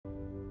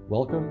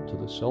Welcome to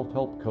the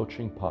Self-Help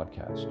Coaching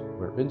Podcast,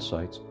 where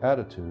insights,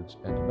 attitudes,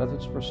 and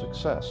methods for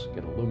success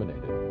get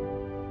illuminated.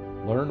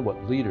 Learn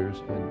what leaders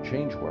and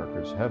change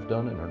workers have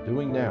done and are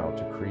doing now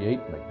to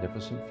create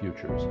magnificent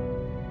futures.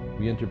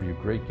 We interview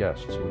great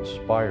guests who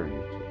inspire you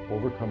to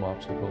overcome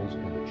obstacles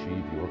and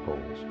achieve your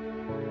goals.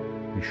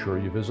 Be sure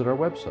you visit our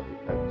website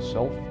at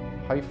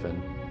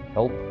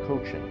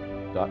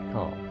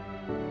self-helpcoaching.com.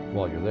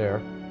 While you're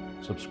there,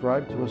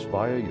 subscribe to us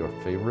via your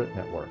favorite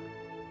network.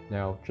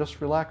 Now,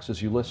 just relax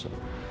as you listen.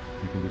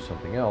 You can do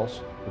something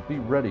else, but be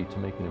ready to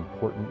make an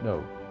important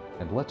note.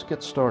 And let's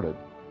get started.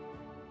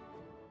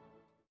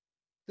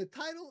 The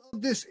title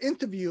of this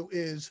interview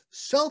is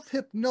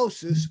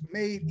Self-Hypnosis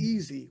Made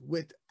Easy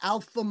with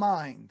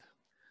AlphaMind.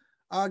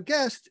 Our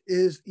guest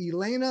is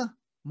Elena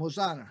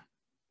Mosaner.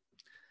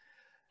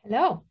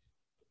 Hello.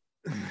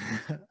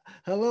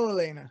 Hello,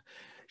 Elena.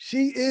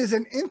 She is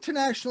an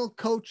International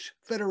Coach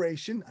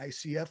Federation,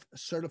 ICF,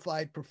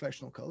 certified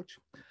professional coach,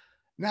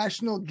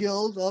 National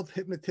Guild of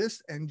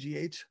Hypnotists,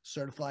 NGH,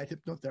 certified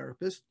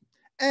hypnotherapist,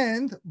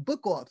 and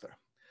book author.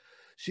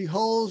 She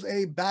holds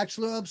a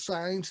Bachelor of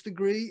Science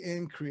degree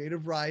in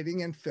creative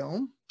writing and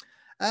film,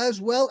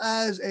 as well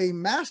as a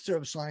Master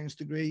of Science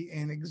degree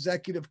in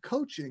executive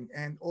coaching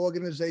and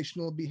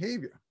organizational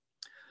behavior.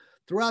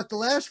 Throughout the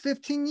last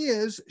 15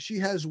 years, she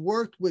has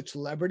worked with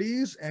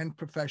celebrities and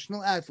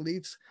professional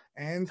athletes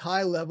and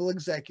high-level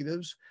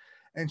executives,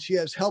 and she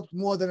has helped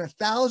more than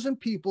 1,000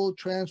 people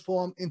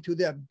transform into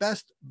their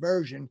best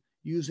version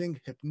using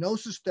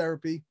hypnosis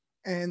therapy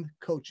and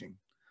coaching.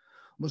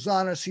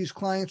 Mosaner sees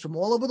clients from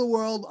all over the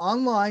world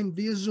online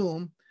via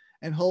Zoom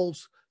and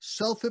holds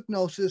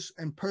self-hypnosis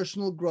and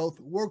personal growth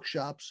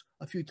workshops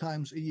a few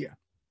times a year.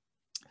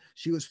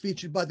 She was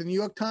featured by the New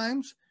York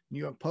Times, New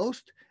York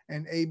Post,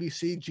 and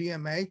ABC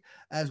GMA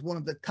as one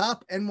of the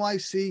top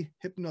NYC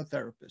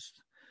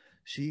hypnotherapists.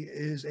 She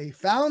is a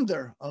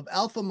founder of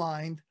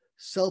AlphaMind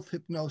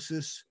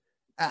Self-Hypnosis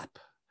app.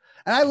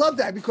 And I love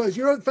that because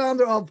you're a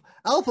founder of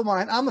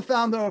AlphaMind. I'm a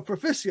founder of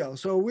Proficio.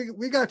 So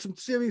we got some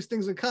serious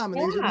things in common.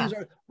 Yeah. These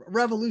are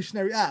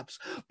revolutionary apps.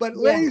 But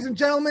ladies and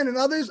gentlemen and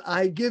others,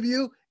 I give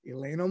you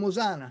Elena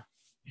Mosaner.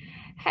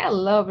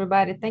 Hello,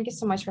 everybody. Thank you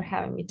so much for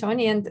having me,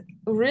 Tony. And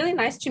really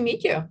nice to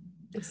meet you.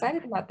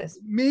 Excited about this.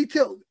 Me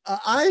too.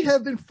 I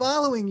have been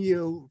following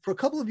you for a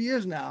couple of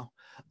years now,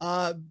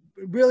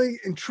 really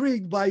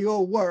intrigued by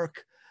your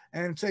work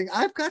and saying,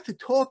 I've got to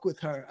talk with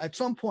her at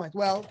some point.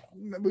 Well,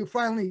 we'll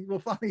finally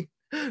do it,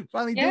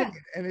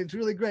 and it's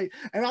really great.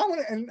 And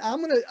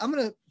I'm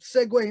gonna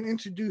segue and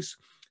introduce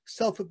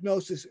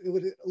self-hypnosis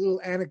with a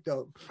little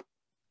anecdote.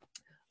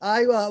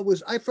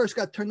 I first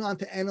got turned on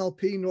to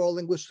NLP,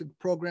 neuro-linguistic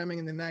programming,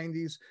 in the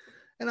 90s,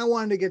 and I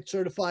wanted to get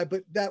certified,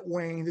 but that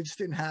waned. It just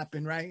didn't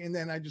happen, right? And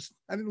then I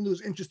didn't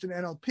lose interest in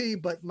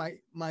NLP, but my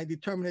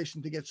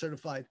determination to get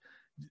certified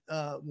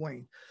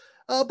waned.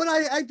 But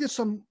I did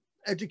some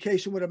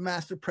education with a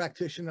master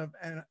practitioner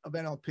of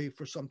NLP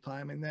for some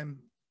time, and then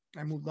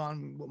I moved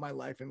on with my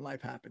life, and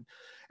life happened.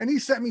 And he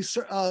sent me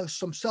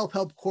some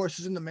self-help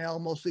courses in the mail,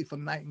 mostly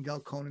from Nightingale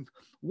Conant.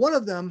 One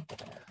of them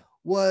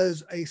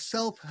was a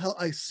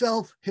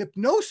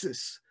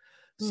self-hypnosis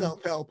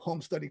self-help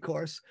home study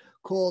course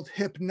called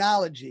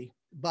Hypnology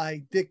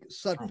by Dick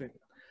Sutphin.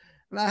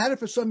 And I had it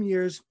for some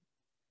years,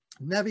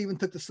 never even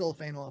took the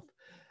cellophane off.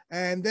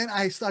 And then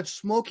I started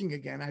smoking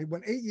again. I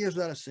went 8 years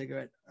without a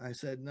cigarette. I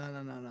said, no,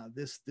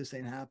 this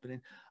ain't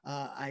happening.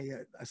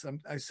 I said,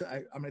 I'm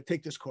going to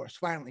take this course.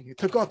 Finally, he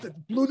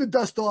blew the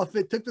dust off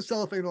it, took the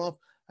cellophane off.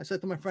 I said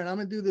to my friend, I'm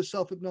going to do this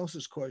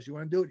self-hypnosis course. You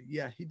want to do it?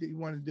 Yeah, he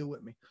wanted to do it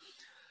with me.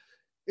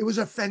 It was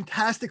a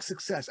fantastic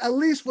success, at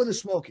least for the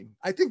smoking.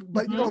 I think,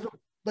 but the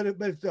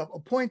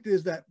point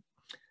is that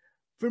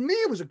for me,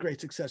 it was a great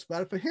success,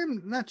 but for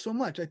him, not so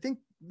much. I think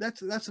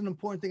that's an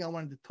important thing I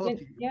wanted to talk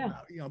to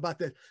you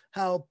about,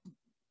 how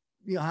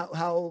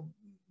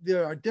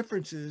there are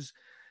differences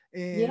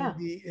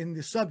in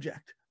the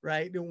subject,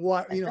 right? And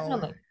what,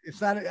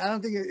 it's not, I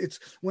don't think it's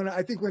when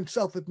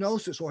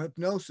self-hypnosis or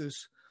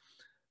hypnosis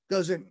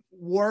doesn't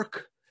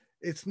work,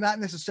 it's not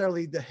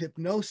necessarily the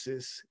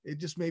hypnosis. It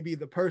just may be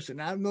the person.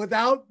 Now,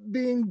 without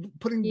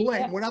putting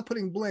blame, we're not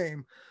putting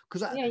blame,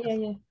 because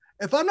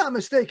if I'm not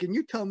mistaken,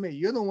 you tell me.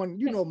 You're the one,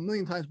 you know a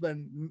million times better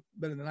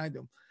than I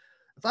do.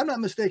 If I'm not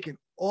mistaken,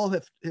 all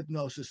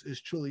hypnosis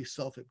is truly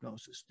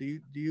self-hypnosis. Do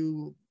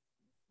you?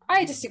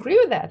 I disagree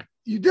with that.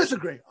 You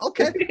disagree?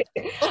 Okay.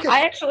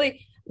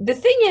 The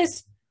thing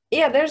is,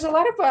 there's a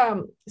lot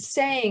of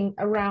saying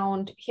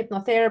around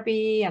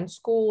hypnotherapy and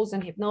schools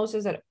and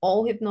hypnosis that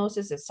all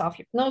hypnosis is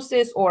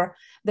self-hypnosis, or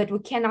that we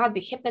cannot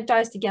be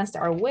hypnotized against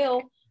our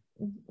will.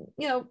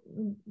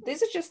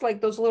 These are just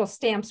like those little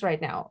stamps right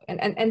now.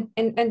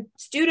 And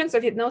students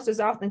of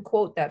hypnosis often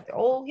quote that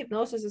all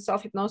hypnosis is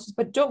self-hypnosis.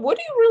 But what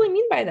do you really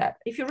mean by that?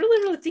 If you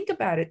really think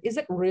about it, is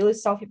it really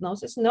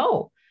self-hypnosis?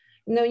 No.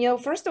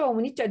 First of all,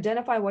 we need to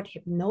identify what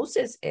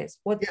hypnosis is,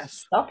 what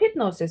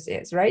self-hypnosis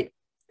is, right?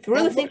 If you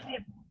really think,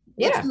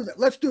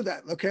 let's do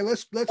that. Okay,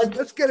 let's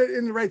get it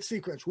in the right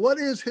sequence. What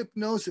is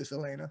hypnosis,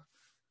 Elena?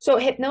 So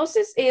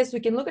hypnosis is, we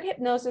can look at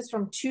hypnosis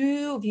from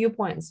two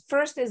viewpoints.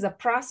 First is a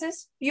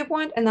process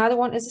viewpoint. Another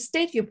one is a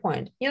state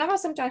viewpoint. You know how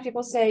sometimes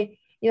people say,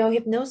 you know,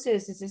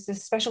 hypnosis is a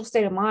special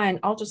state of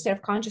mind, altered state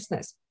of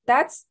consciousness.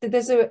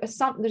 There's an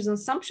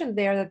assumption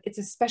there that it's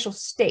a special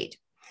state.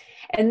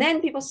 And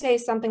then people say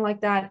something like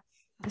that,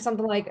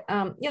 something like,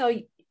 you know,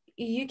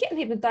 you can't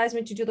hypnotize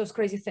me to do those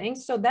crazy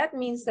things. So that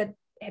means that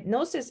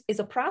hypnosis is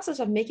a process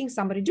of making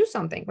somebody do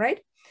something, right?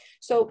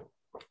 So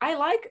I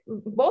like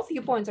both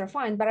viewpoints are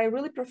fine, but I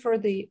really prefer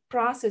the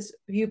process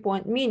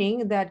viewpoint,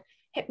 meaning that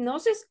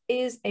hypnosis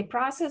is a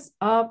process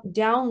of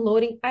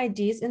downloading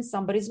ideas in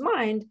somebody's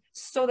mind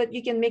so that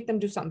you can make them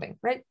do something,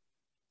 right?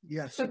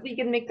 Yes. So that you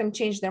can make them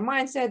change their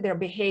mindset, their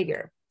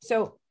behavior.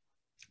 So,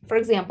 for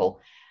example,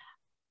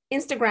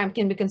 Instagram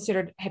can be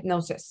considered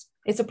hypnosis.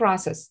 It's a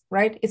process,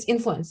 right? It's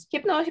influence.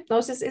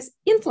 Hypnosis is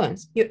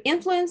influence. You're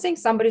influencing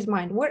somebody's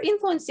mind. We're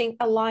influencing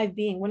a live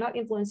being. We're not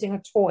influencing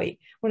a toy.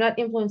 We're not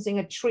influencing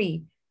a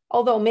tree.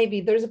 Although maybe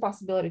there's a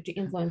possibility to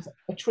influence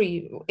a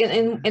tree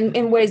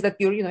in ways that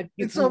you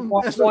can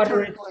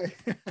water it.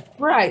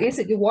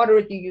 Right. You water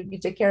it, you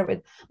take care of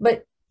it.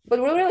 But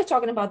we're really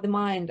talking about the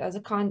mind as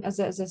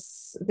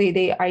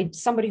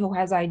somebody who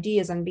has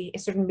ideas and a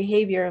certain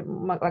behavior,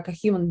 like a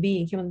human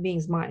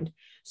being's mind.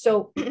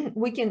 So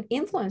we can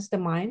influence the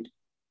mind,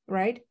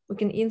 right? We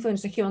can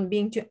influence a human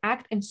being to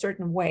act in a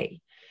certain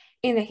way.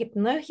 In a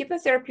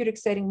hypnotherapeutic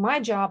setting,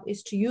 my job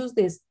is to use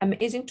these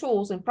amazing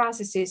tools and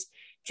processes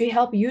to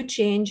help you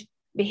change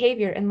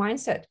behavior and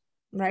mindset,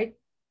 right?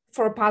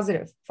 For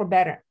positive, for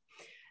better.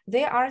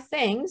 There are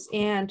things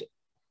and,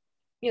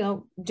 you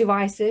know,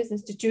 devices,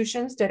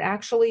 institutions that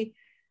actually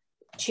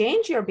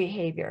change your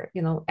behavior,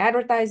 you know,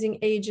 advertising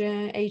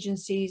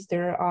agencies,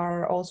 there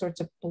are all sorts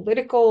of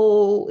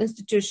political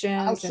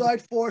institutions. Outside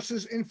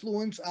forces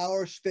influence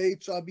our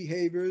states, our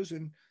behaviors.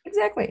 And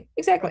Exactly.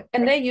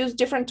 And they use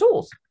different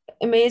tools,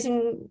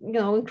 amazing, you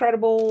know,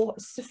 incredible,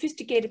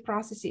 sophisticated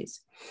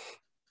processes.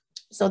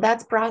 So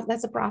that's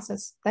a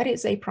process. That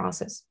is a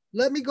process.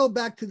 Let me go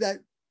back to that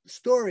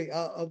story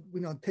of,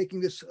 you know,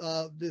 taking this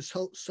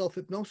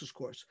self-hypnosis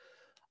course.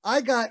 I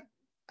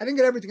didn't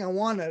get everything I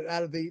wanted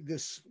out of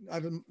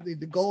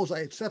the goals I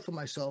had set for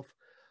myself,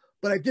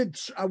 but in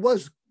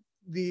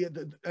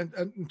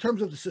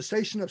terms of the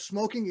cessation of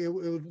smoking, it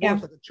worked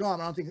like a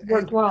charm. I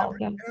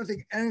don't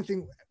think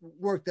anything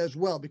worked as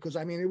well, because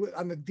I mean, it was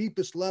on the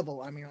deepest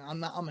level. I mean,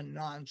 I'm a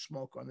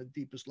non-smoker on the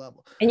deepest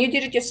level. And you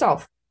did it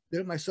yourself. Did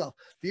it myself.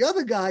 The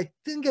other guy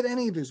didn't get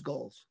any of his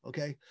goals.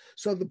 Okay.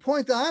 So the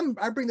point that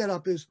I bring that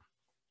up is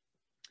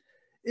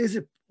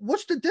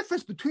what's the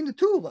difference between the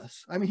two of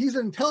us? I mean, he's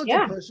an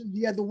intelligent person.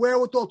 He had the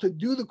wherewithal to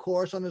do the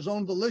course on his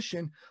own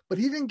volition, but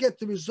he didn't get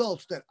the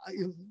results the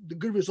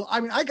good result. I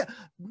mean, I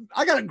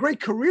got a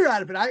great career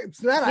out of it. I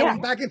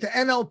went back into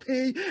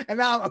NLP, and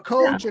now I'm a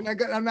coach, and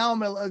now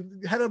I'm a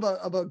head of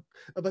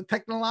a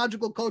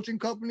technological coaching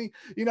company,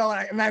 you know,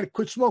 and I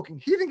quit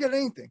smoking. He didn't get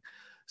anything.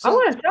 So, I'm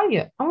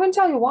going to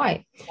tell you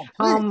why.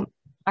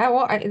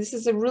 This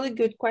is a really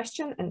good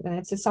question, and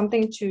it's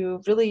something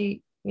to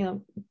really, you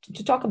know,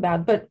 to talk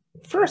about. But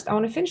first, I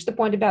want to finish the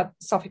point about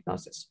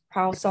self-hypnosis,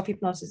 how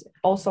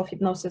all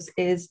self-hypnosis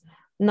is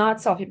not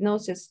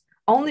self-hypnosis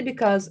only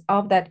because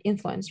of that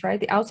influence, right?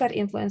 The outside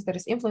influence that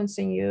is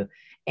influencing you,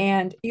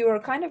 and you are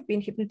kind of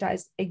being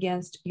hypnotized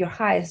against your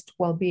highest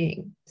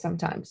well-being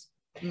sometimes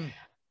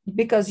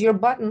because your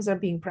buttons are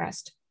being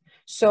pressed.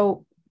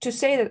 So to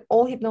say that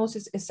all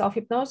hypnosis is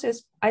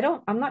self-hypnosis,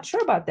 I'm not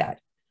sure about that.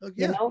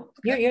 You know,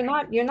 you're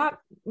not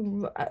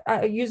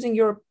using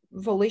your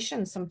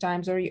volition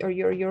sometimes, or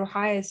your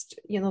highest,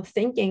 you know,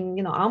 thinking,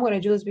 you know, I'm going to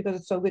do this because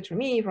it's so good for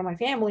me, for my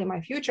family, my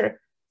future.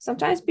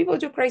 Sometimes people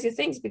do crazy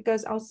things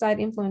because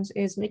outside influence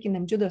is making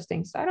them do those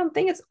things. So I don't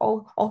think it's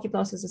all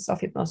hypnosis is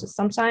self-hypnosis.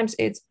 Sometimes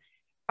it's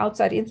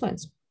outside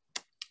influence.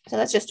 So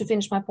that's just to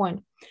finish my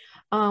point.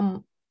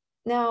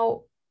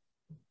 Now,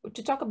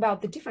 to talk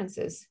about the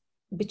differences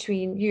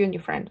between you and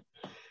your friend.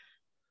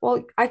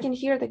 Well, I can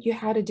hear that you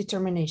had a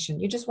determination.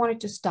 You just wanted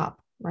to stop,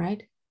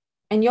 right?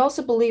 And you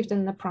also believed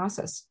in the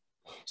process.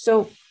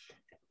 So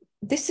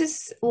this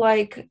is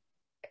like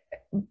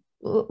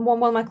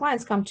when my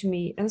clients come to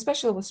me, and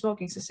especially with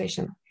smoking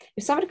cessation,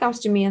 if somebody comes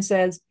to me and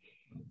says,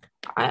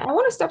 I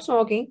want to stop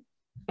smoking,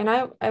 and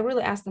I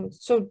really ask them,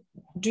 so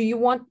do you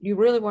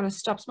really want to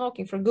stop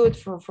smoking for good,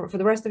 for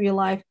the rest of your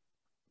life?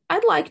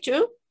 I'd like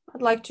to.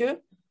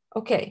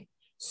 Okay.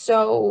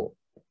 So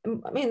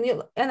I mean,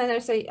 and then I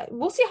say,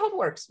 we'll see how it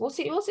works. We'll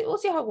see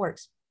how it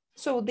works.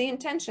 So the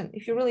intention,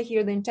 if you really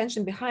hear the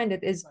intention behind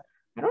it, is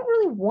I don't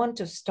really want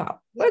to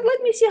stop, but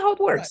let me see how it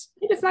works.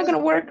 If it's not going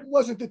to work, it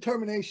wasn't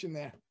determination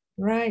there.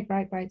 Right.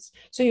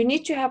 So you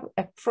need to have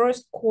a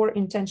first core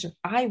intention.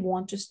 I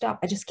want to stop.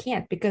 I just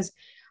can't because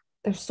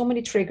there's so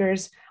many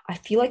triggers. I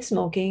feel like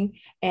smoking,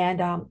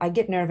 and I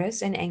get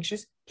nervous and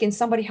anxious. Can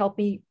somebody help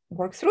me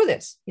work through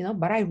this? You know,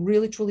 but I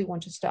really truly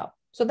want to stop.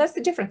 So that's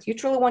the difference. You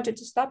truly wanted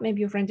to stop.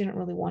 Maybe your friend didn't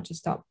really want to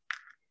stop.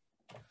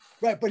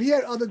 Right, but he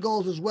had other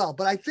goals as well.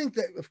 But I think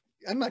that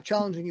I'm not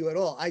challenging you at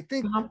all. I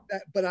think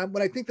that, but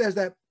what I think there's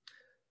that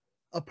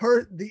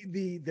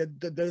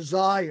the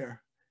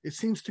desire, it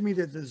seems to me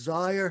the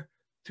desire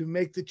to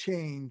make the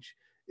change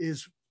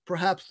is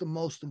perhaps the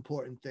most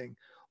important thing,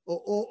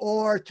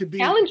 or to be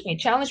challenge me.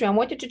 I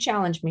want you to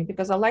challenge me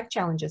because I like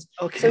challenges.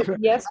 okay. So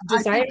yes,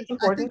 desire is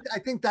important. I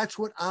think that's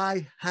what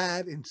I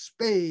had in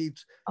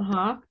spades.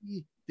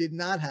 He did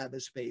not have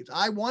his spades.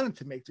 I wanted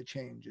to make the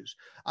changes.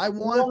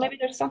 Well, maybe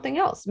there's something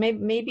else.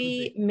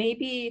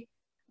 Maybe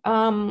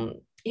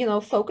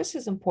focus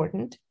is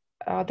important.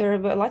 There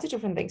are lots of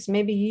different things.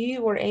 Maybe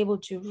you were able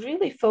to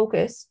really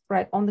focus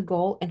right on the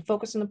goal and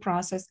focus on the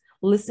process,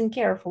 listen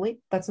carefully.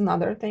 That's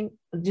another thing.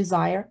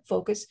 Desire,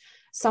 focus.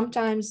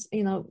 Sometimes,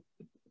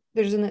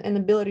 there's an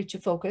ability to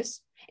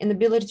focus, an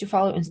ability to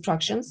follow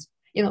instructions.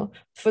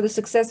 For the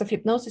success of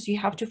hypnosis, you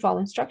have to follow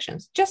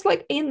instructions. Just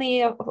like in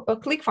the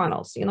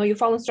ClickFunnels, you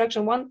follow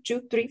instruction 1,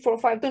 2, 3, 4,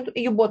 5,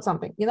 you bought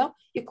something, you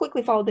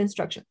quickly follow the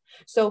instruction.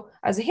 So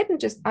as a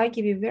hypnotist, I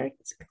give you a very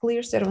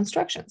clear set of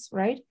instructions,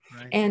 right?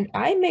 And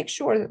I make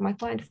sure that my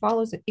client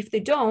follows it. If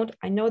they don't,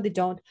 I know they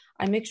don't,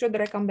 I make sure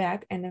that I come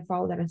back and then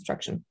follow that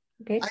instruction.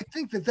 Okay. I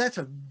think that that's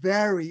a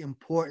very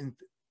important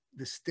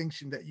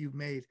distinction that you've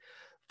made.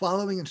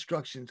 Following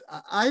instructions.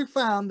 I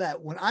found that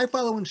when I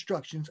follow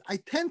instructions, I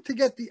tend to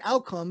get the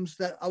outcomes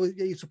that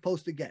you're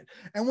supposed to get.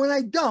 And when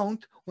I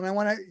don't, when I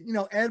want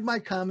to, add my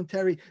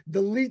commentary,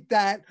 delete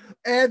that,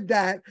 add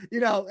that,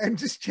 and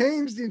just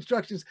change the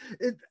instructions,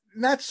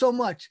 not so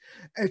much.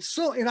 It's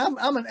so, and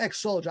I'm an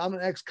ex-soldier, I'm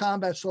an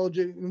ex-combat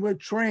soldier, and we're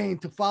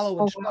trained to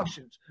follow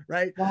instructions,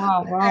 right?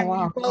 Wow.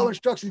 When you follow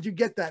instructions, you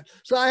get that.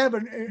 So I have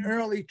an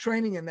early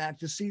training in that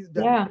to see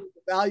the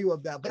value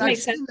of that. But I've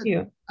seen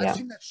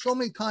that so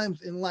many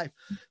times in life.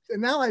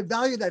 And now I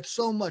value that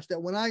so much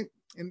that when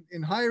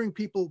in hiring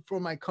people for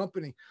my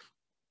company,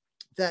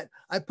 that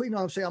I put,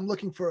 I'm saying I'm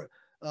looking for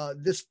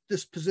this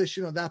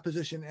position or that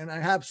position, and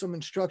I have some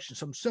instructions,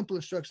 some simple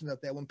instructions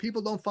out there. When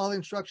people don't follow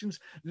instructions,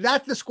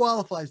 that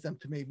disqualifies them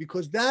to me,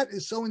 because that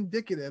is so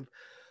indicative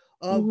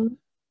of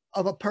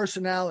a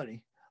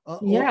personality.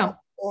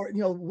 Or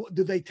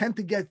do they tend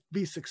to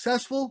be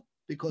successful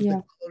because they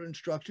followed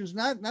instructions,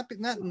 not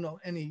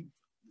any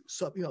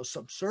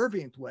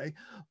subservient way,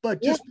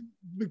 but just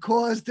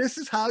because this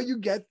is how you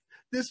get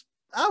this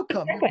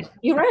outcome. Exactly.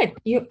 You're right.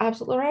 You're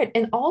absolutely right.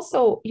 And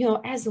also,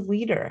 as a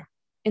leader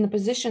in the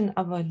position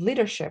of a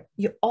leadership,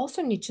 you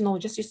also need to know,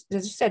 just as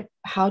you said,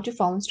 how to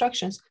follow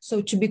instructions.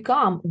 So to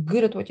become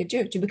good at what you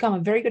do, to become a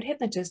very good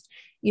hypnotist,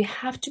 you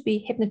have to be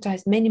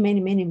hypnotized many, many,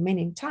 many,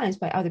 many times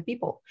by other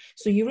people.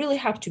 So you really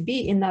have to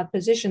be in that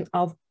position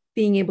of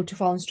being able to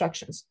follow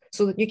instructions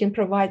so that you can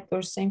provide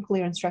those same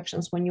clear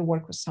instructions when you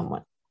work with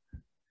someone.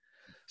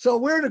 So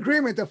we're in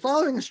agreement that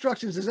following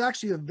instructions is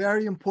actually a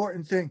very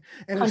important thing.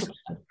 And it's 100%.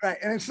 Right.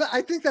 And it's,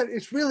 I think that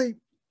it's really,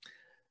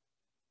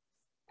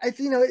 I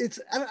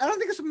don't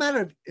think it's a matter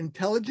of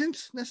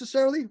intelligence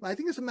necessarily. I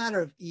think it's a matter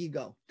of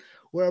ego,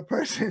 where a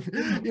person,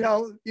 and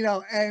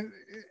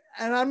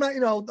I'm not,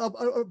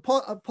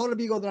 a part of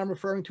ego that I'm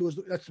referring to is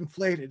that's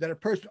inflated, that a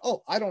person,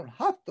 I don't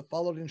have to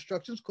follow the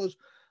instructions because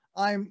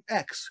I'm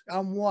X,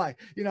 I'm Y,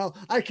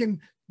 I can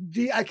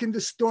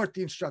distort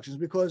the instructions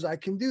because I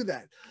can do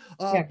that.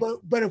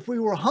 But if we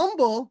were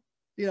humble,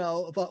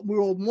 if we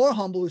were more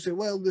humble, we say,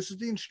 well, this is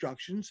the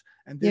instructions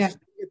and this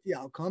is the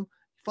outcome.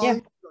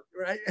 Follow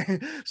right? I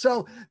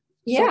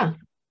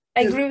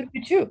agree with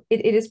you too.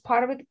 It is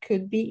part of it,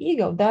 could be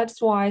ego.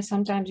 That's why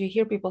sometimes you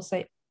hear people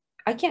say,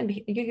 I'm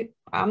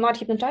not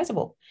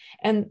hypnotizable.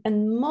 And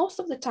most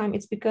of the time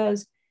it's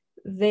because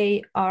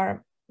they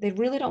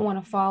really don't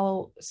want to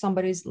follow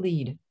somebody's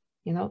lead.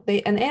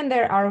 They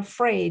are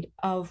afraid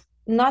of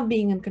not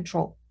being in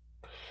control.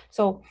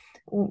 So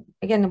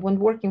again, when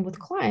working with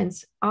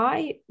clients,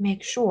 I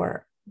make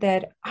sure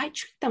that I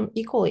treat them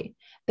equally,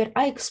 that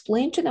I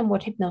explain to them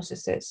what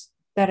hypnosis is,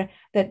 that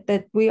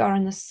we are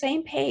on the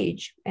same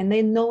page and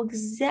they know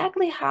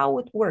exactly how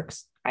it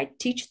works. I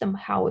teach them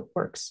how it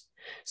works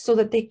so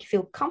that they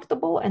feel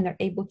comfortable and they're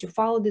able to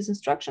follow these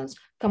instructions,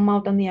 come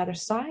out on the other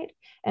side.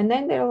 And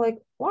then they're like,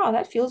 wow,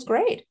 that feels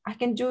great. I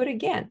can do it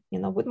again,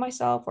 with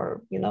myself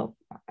or,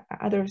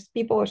 other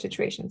people or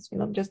situations,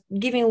 just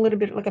giving a little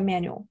bit like a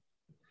manual.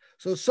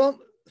 So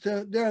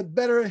there are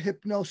better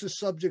hypnosis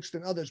subjects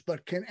than others,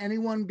 but can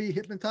anyone be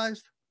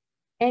hypnotized?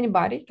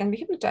 Anybody can be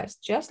hypnotized,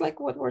 just like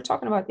what we're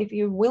talking about. If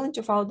you're willing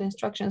to follow the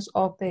instructions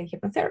of the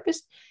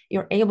hypnotherapist,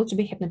 you're able to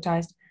be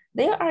hypnotized.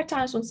 There are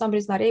times when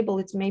somebody's not able.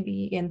 It's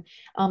maybe in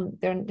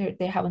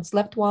they haven't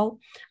slept well,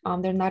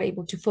 they're not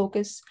able to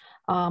focus,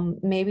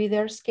 maybe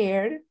they're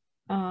scared,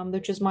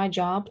 which is my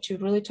job to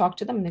really talk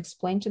to them and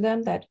explain to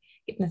them that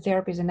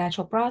hypnotherapy is a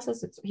natural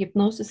process.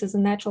 Hypnosis is a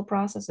natural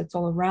process. It's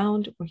all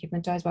around. We're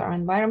hypnotized by our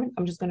environment.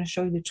 I'm just going to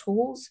show you the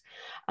tools.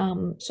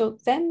 So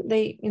then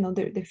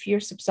the fear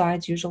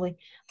subsides usually.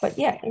 But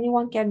yeah,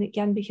 anyone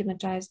can be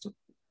hypnotized.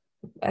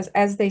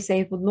 As they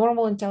say, with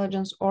normal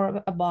intelligence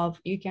or above,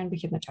 you can be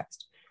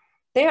hypnotized.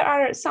 There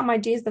are some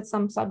ideas that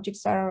some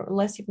subjects are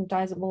less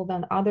hypnotizable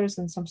than others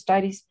in some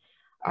studies.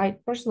 I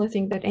personally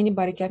think that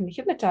anybody can be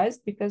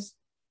hypnotized because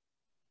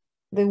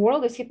the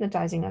world is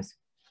hypnotizing us.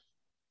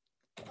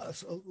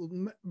 So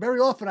very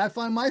often I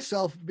find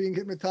myself being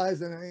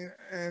hypnotized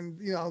and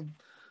you know,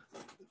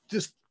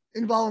 just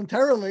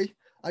involuntarily,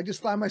 I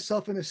just find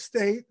myself in a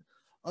state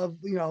of,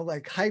 you know,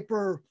 like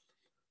hyper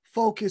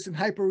focus and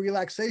hyper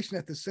relaxation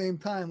at the same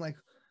time. Like,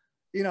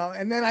 you know,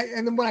 and then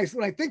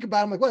when I think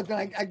about it, I'm like, what?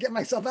 Then I get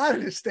myself out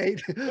of this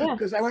state Yeah.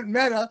 because I went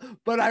meta,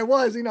 but I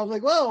was, you know,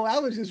 like, whoa, I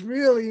was just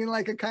really in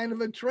like a kind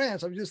of a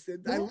trance. I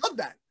love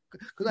that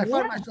because I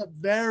find myself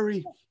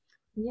very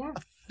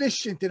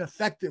efficient and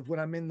effective when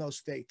I'm in those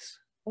states.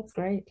 That's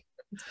great.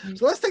 That's great.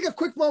 So let's take a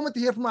quick moment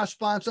to hear from our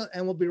sponsor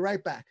and we'll be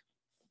right back.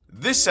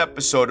 This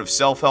episode of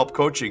Self-Help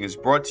Coaching is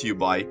brought to you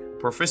by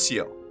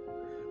Proficio.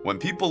 When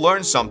people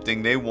learn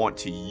something, they want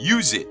to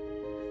use it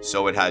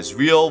so it has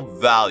real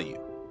value.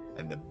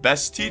 And the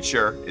best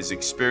teacher is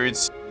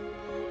experience.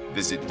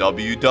 Visit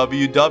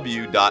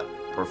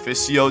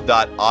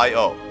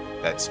www.proficio.io.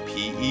 That's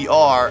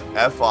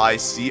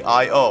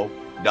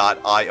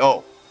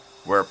PERFICIO.io,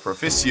 where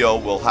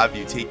Proficio will have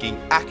you taking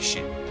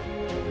action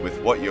with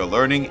what you're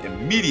learning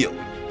immediately.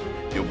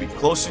 You'll be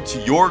closer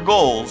to your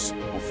goals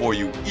before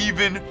you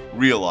even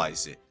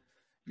realize it.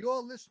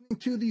 You're listening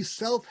to the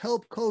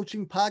Self-Help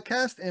Coaching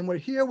Podcast, and we're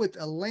here with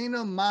Elena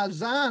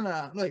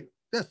Mosaner. Like,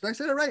 yes, did I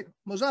say it right?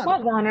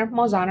 Mosaner.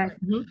 Mosaner.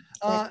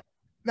 Mm-hmm.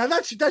 Now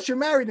that's your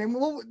married name.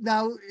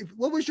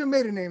 What was your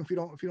maiden name, if you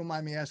don't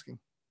mind me asking?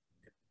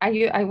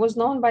 I was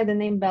known by the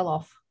name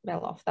Belov.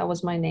 That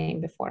was my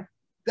name before.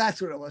 That's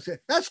what it was.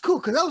 That's cool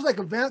because that was like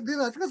I think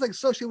it was like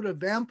associated with a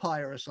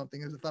vampire or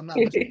something, as if I'm not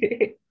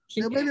mistaken.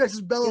 Yeah, maybe that's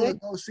just Bela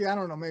Lugosi. I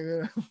don't know.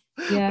 Maybe.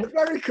 Yeah.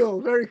 Very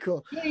cool. Very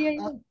cool. Yeah.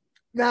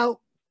 Now,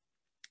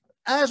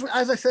 as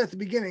I said at the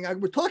beginning,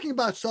 we're talking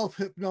about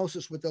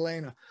self-hypnosis with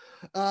Elena,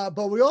 but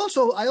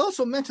I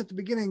also mentioned at the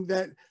beginning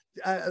that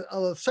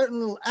a certain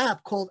little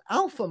app called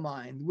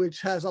AlphaMind,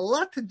 which has a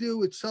lot to do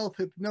with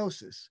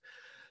self-hypnosis.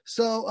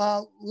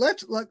 So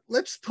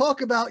let's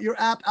talk about your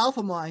app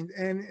AlphaMind,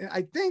 and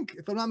I think,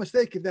 if I'm not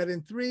mistaken, that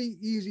in 3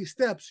 easy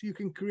steps you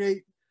can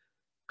create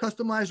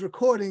customized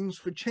recordings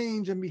for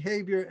change and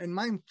behavior and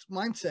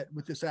mindset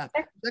with this app.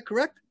 Is that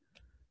correct?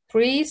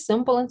 3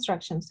 simple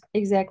instructions.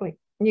 Exactly.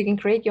 You can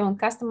create your own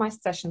customized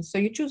sessions. So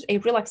you choose a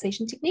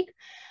relaxation technique,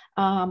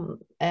 and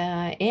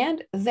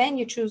then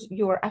you choose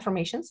your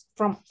affirmations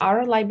from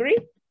our library,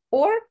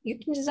 or you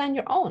can design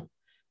your own.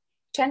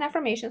 10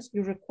 affirmations,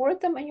 you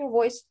record them in your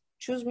voice,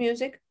 choose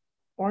music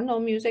or no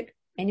music,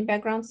 any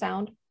background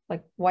sound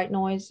like white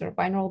noise or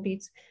binaural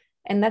beats,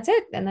 and that's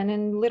it. And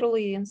then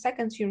literally in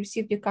seconds, you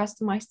receive your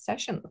customized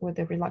session with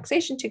the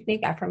relaxation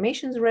technique,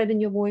 affirmations read in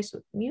your voice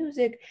with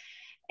music.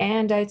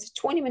 And it's a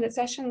 20-minute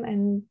session,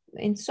 and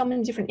in so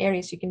many different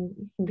areas you can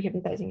be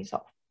hypnotizing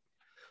yourself.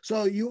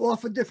 So you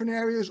offer different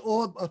areas,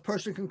 or a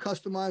person can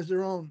customize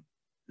their own.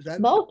 Is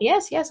that both?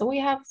 Yes. So we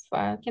have,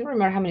 I can't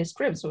remember how many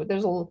scripts. So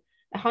there's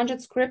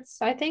 100 scripts,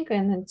 I think,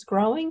 and it's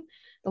growing.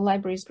 The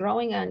library is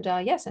growing, and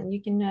yes, and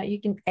you can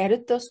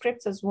edit those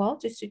scripts as well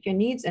to suit your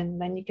needs,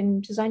 and then you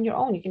can design your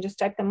own. You can just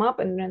type them up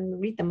and then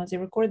read them as you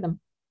record them.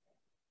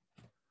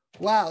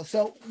 Wow.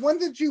 So when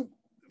did you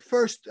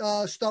first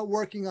start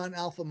working on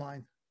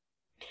AlphaMind?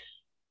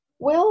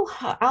 Well,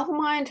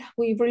 AlphaMind,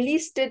 we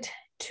released it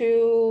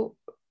to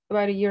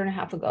about 1.5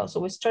 years ago. So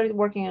we started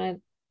working on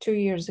it 2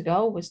 years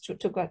ago. It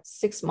took about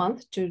 6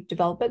 months to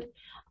develop it.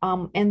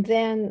 And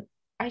then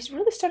I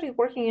really started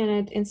working on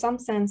it in some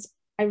sense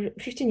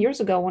 15 years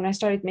ago when I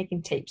started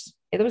making tapes.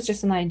 It was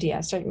just an idea.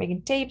 I started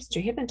making tapes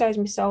to hypnotize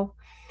myself.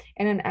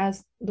 And then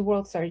as the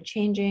world started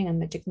changing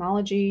and the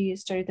technology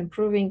started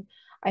improving,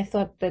 I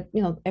thought that,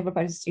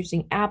 everybody's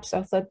using apps.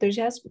 I thought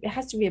it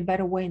has to be a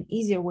better way, an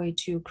easier way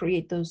to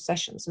create those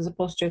sessions, as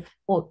opposed to,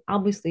 well,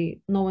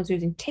 obviously no one's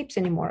using tapes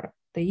anymore.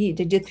 They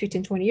did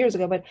 15, 20 years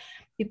ago, but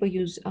people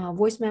use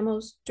voice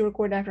memos to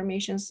record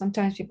affirmations.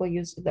 Sometimes people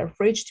use their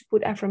fridge to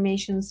put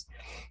affirmations.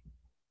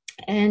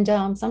 And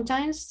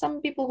sometimes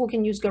some people who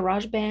can use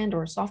GarageBand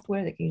or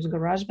software, they can use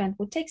GarageBand,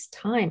 which takes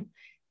time.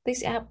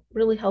 This app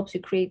really helps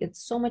you create it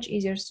so much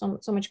easier, so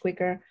much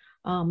quicker.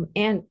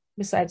 And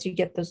besides, you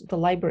get the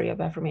library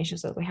of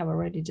affirmations that we have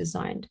already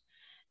designed.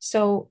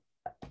 So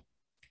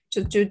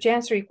to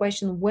answer your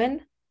question,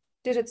 when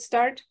did it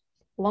start?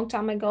 A long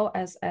time ago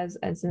as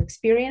an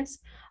experience.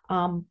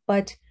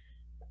 But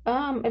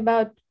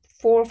about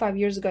 4 or 5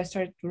 years ago, I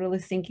started really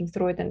thinking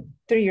through it. And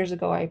 3 years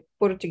ago, I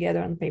put it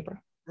together on paper.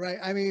 Right.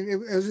 I mean, it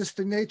was just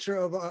the nature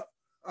of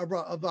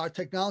our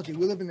technology.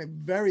 We live in a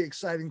very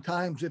exciting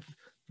times, if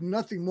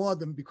nothing more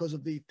than because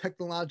of the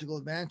technological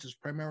advances,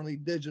 primarily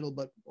digital,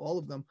 but all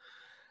of them.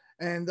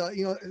 And,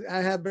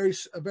 I have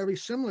a very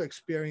similar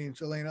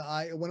experience, Elena.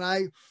 When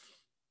I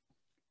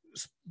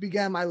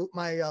began my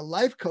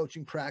life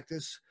coaching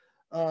practice,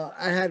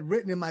 I had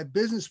written in my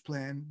business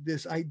plan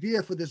this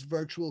idea for this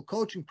virtual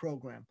coaching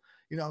program.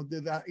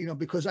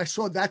 Because I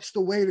saw that's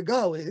the way to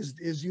go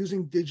is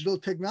using digital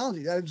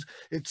technology.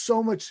 It's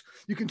so much,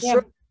 you can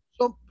serve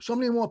so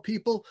many more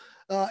people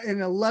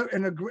in a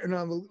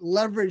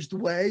leveraged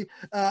way,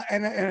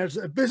 and as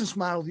a business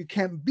model, you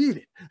can't beat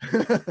it,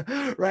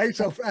 right?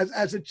 So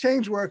as a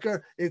change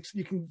worker,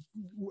 you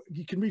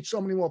can reach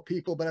so many more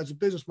people, but as a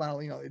business model,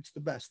 it's the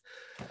best.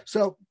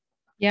 So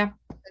yeah,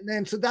 and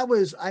then so that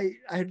was I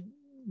had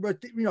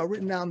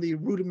written down the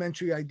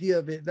rudimentary idea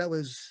of it. That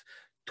was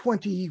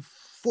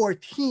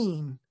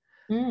 2014,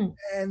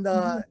 and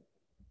then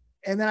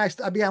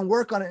I began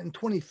work on it in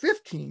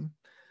 2015.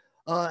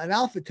 An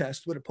alpha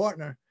test with a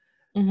partner.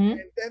 And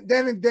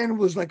then it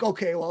was like,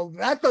 okay, well,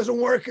 that doesn't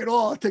work at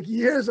all. It took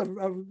years of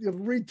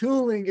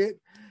retooling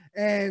it.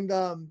 And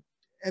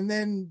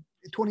then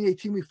in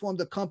 2018, we formed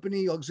a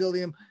company,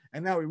 Auxilium,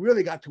 and now we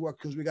really got to work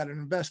because we got an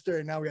investor,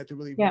 and now we have to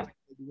really work,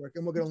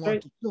 and we're going to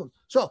launch it soon.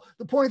 So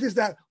the point is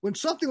that when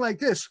something like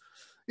this,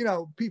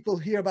 people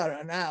hear about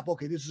an app,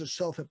 okay, this is a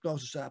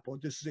self-hypnosis app, or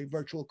this is a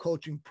virtual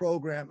coaching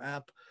program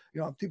app.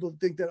 People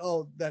think that,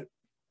 that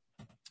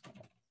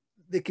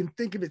they can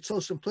think of it so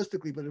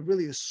simplistically, but it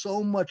really is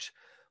so much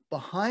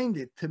behind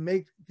it to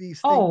make these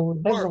things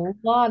there's work.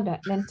 a lot,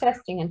 and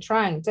testing and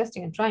trying,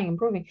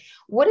 improving.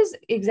 What is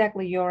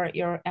exactly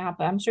your app?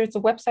 I'm sure it's a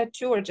website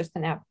too, or just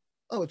an app?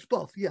 Oh, it's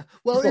both. Yeah.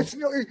 Well, it's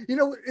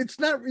it's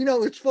not.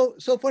 It's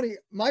so funny.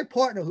 My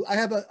partner,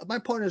 my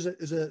partner is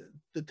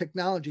the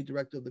technology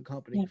director of the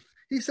company. Yeah.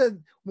 He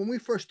said when we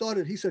first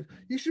started, he said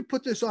you should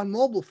put this on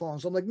mobile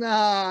phones. I'm like,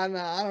 nah,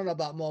 I don't know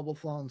about mobile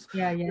phones.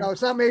 Yeah.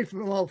 It's not made for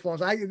mobile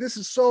phones. This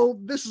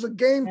is a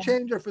game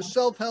changer for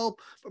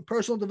self-help, for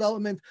personal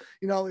development.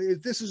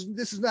 This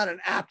is not an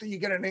app that you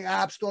get in the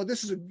app store.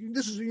 This is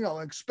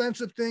an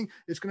expensive thing.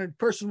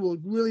 Person will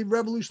really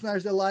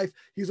revolutionize their life.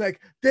 He's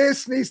like,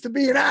 this needs to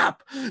be an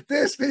app.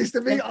 This needs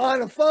to be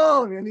on a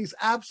phone, and he's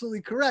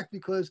absolutely correct,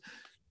 because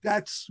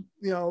that's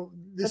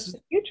that's the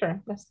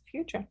future. That's the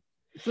future.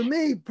 For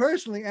me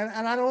personally, and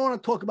I don't want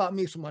to talk about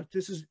me so much.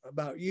 This is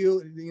about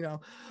you.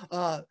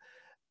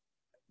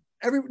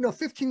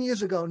 15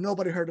 years ago,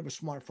 nobody heard of a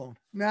smartphone.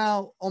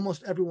 Now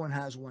almost everyone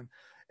has one,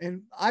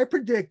 and I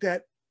predict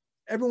that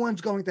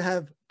everyone's going to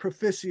have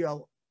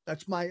Proficio.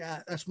 That's my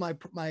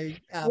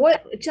app.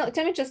 What?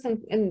 Tell me just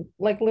in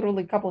like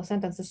literally a couple of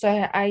sentences, so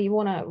I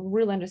want to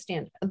really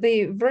understand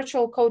the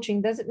virtual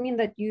coaching. Does it mean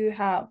that you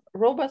have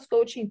robots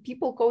coaching,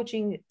 people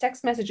coaching,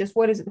 text messages?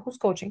 What is it? Who's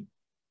coaching?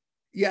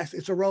 Yes,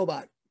 it's a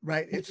robot,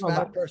 right? It's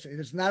not a person.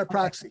 It's not a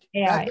proxy.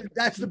 Okay.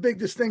 That's the big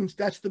distinction.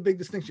 That's the big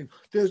distinction.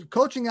 There's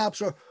coaching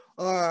apps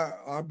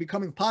are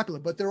becoming popular,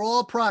 but they're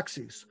all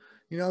proxies.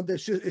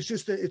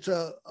 It's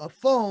a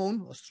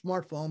phone, a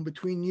smartphone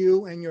between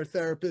you and your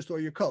therapist or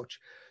your coach.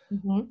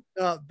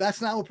 That's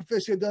not what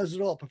Proficio does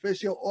at all.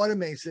 Proficio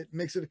automates it,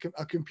 makes it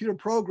a computer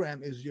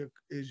program is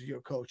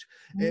your coach,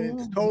 and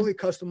it's totally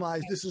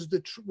customized. This is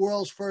the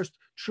world's first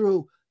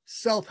true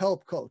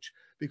self-help coach,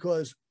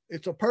 because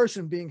it's a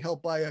person being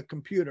helped by a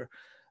computer.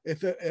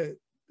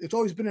 It's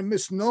always been a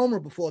misnomer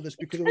before this,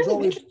 because it was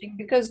always interesting,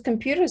 because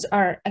computers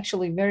are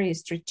actually very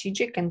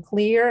strategic and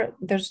clear.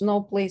 There's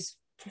no place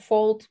for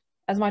fault,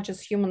 as much as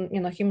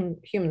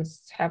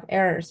humans have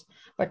errors,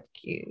 but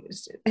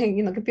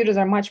computers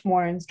are much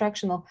more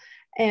instructional.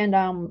 And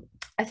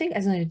I think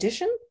as an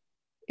addition,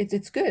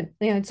 it's good.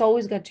 It's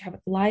always good to have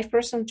a live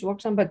person to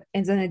work on, but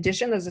as an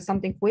addition, as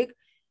something quick,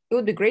 it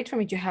would be great for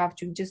me to have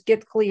to just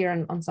get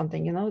clear on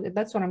something.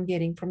 That's what I'm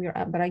getting from your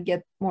app, but I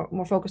get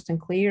more focused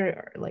and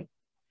clear, like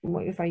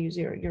if I use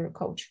your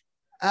coach.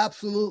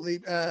 Absolutely.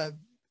 The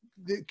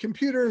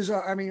computers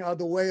are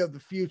the way of the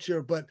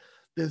future, but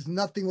there's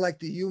nothing like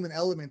the human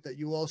element that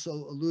you also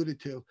alluded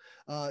to.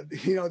 And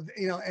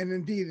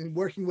indeed, in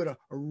working with a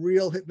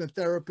real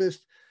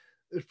hypnotherapist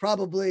is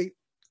probably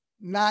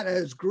not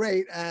as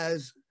great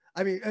as,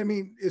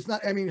 it's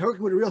not,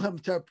 working with a real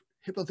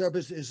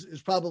hypnotherapist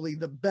is probably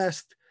the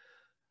best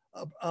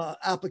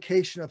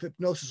application of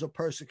hypnosis a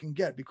person can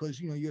get,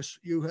 because you're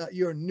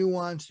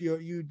nuanced,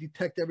 you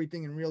detect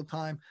everything in real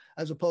time,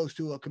 as opposed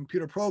to a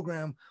computer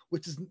program,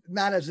 which is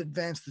not as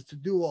advanced as to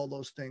do all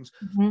those things.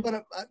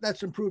 But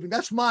that's improving.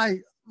 That's my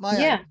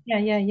yeah.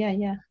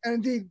 And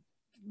indeed,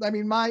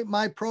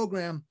 my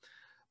program,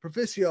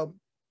 Proficio,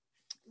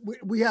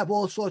 we have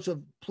all sorts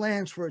of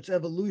plans for its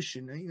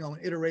evolution,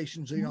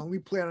 iterations. We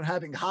plan on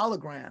having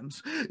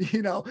holograms,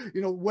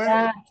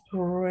 That's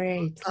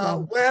great.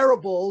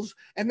 Wearables,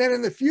 and then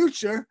in the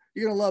future,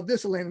 you're gonna love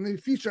this, Elena. In the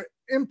future,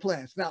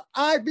 implants. Now,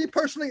 me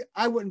personally,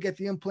 I wouldn't get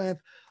the implant.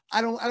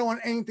 I don't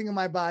want anything in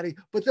my body,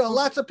 but there are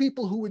lots of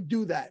people who would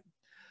do that.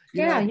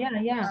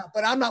 Yeah.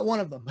 But I'm not one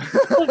of them.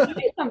 Well, you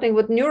do something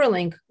with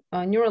Neuralink.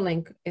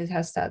 Neuralink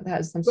has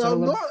some sort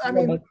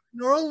of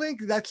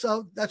Neuralink. That's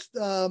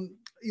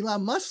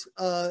Elon Musk.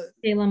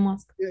 Elon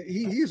Musk.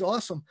 He's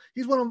awesome.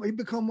 He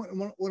become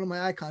one of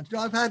my icons.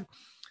 I've had,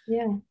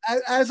 yeah,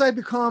 as I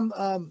become,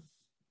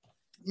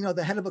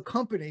 the head of a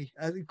company,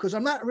 because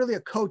I'm not really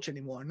a coach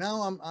anymore.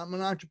 Now I'm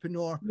an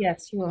entrepreneur.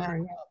 Yes, you are.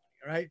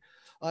 Right.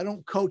 I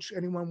don't coach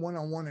anyone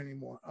one-on-one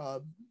anymore,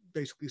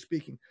 basically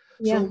speaking.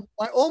 Yeah. So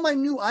all my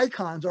new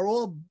icons are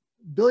all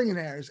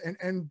billionaires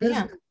and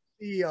business,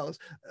 CEOs,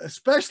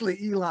 especially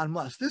Elon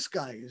Musk. This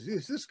guy is.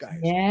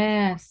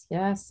 Yes,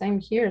 yes, same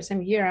here,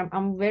 same here.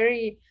 I'm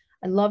very,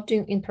 I love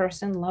doing in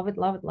person, love it,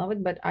 love it, love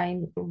it, but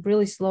I'm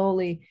really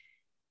slowly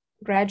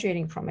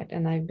graduating from it,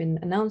 and I've been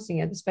announcing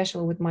it,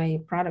 especially with my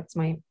products,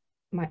 my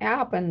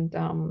app, and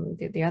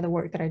the other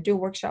work that I do,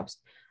 workshops.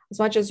 As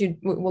much as we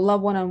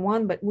love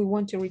one-on-one, but we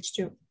want to reach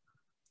to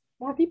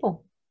more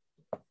people.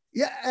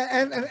 Yeah,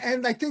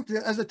 and I think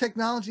that as the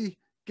technology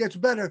gets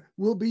better,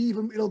 it'll be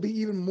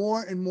even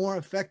more and more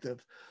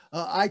effective.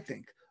 I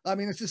think. I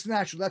mean, it's just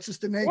natural. That's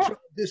just the nature of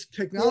this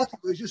technology.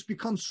 It's just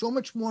become so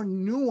much more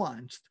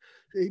nuanced.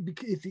 It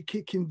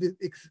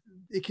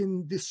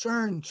can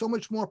discern so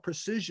much more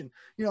precision.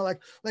 You know, like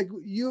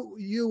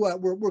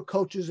we're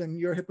coaches and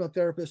you're a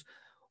hypnotherapist.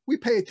 We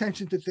pay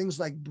attention to things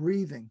like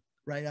breathing,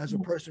 right? As a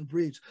person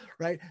breathes,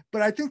 right?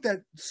 But I think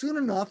that soon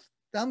enough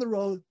down the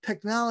road,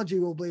 technology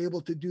will be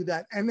able to do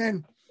that, and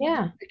then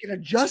make an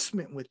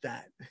adjustment with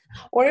that.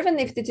 Or even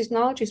if the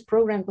technology is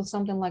programmed with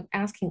something like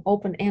asking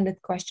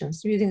open-ended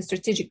questions, using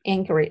strategic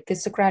anchoring, the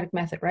Socratic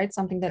method, right?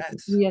 Something that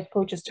we as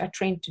coaches are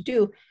trained to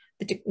do.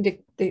 The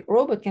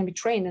robot can be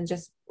trained and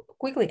just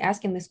quickly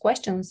asking these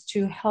questions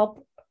to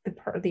help the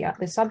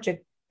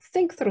subject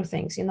think through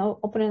things, you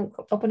know,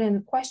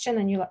 open-ended question,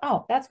 and you're like,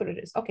 oh, that's what it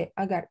is. Okay,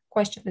 I got a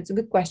question. It's a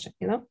good question,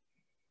 you know?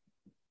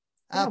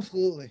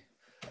 Absolutely.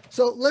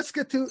 So let's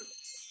get to,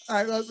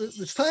 all right,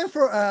 it's time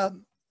for a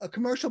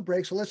commercial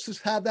break. So let's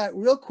just have that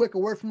real quick, a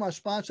word from our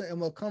sponsor,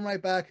 and we'll come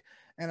right back.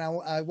 And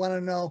I want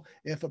to know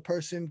if a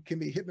person can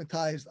be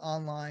hypnotized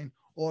online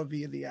or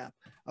via the app.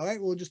 All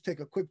right, we'll just take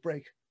a quick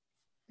break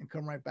and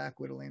come right back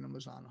with Elena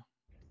Mosaner.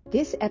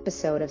 This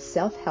episode of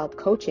Self-Help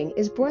Coaching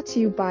is brought to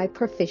you by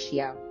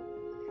Proficio.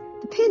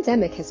 The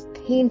pandemic has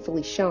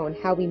painfully shown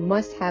how we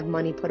must have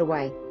money put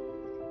away,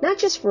 not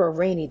just for a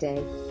rainy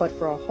day, but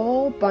for a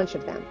whole bunch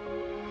of them.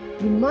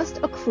 You must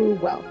accrue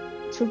wealth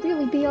to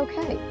really be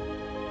okay.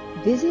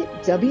 Visit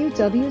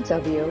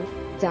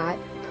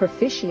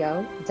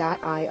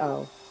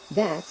www.perficio.io.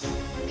 That's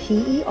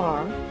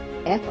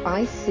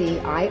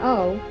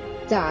PERFICIO.io,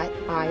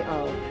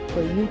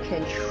 where you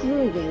can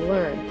truly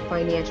learn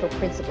financial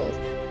principles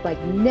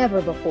like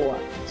never before,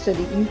 so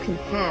that you can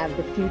have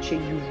the future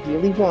you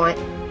really want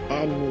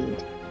and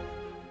need.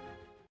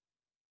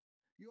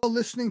 You're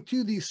listening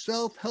to the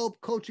Self-Help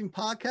Coaching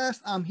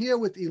Podcast. I'm here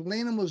with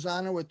Elena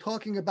Mosaner. We're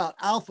talking about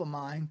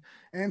AlphaMind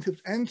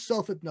and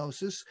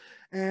self-hypnosis.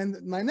 And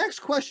my next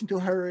question to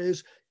her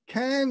is,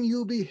 can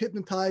you be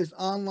hypnotized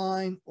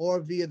online or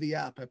via the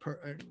app, a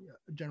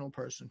general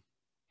person?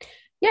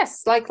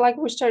 Yes, like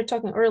we started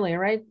talking earlier,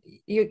 right?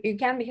 You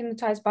can be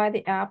hypnotized by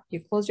the app.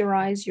 You close your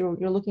eyes, you're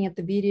looking at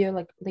the video,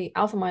 like the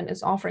AlphaMind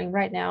is offering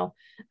right now,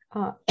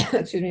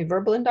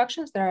 verbal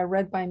inductions that are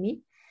read by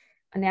me,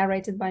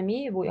 narrated by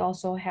me. We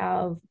also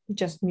have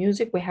just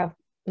music. We have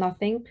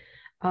nothing.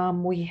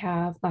 We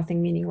have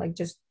nothing, meaning like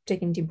just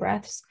taking deep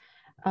breaths,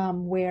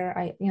 where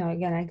I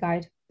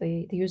guide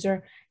the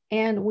user.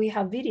 And we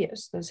have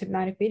videos, those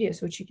hypnotic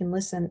videos, which you can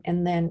listen,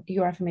 and then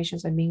your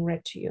affirmations are being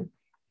read to you.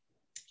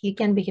 You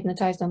can be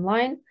hypnotized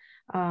online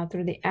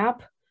through the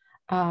app.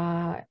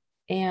 And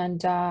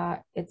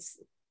it's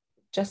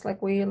just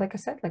like I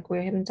said,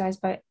 we're hypnotized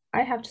by,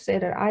 I have to say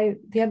that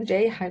the other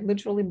day, I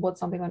literally bought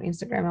something on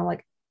Instagram. I'm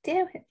like,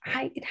 damn it,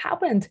 it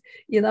happened.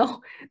 You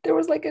know, there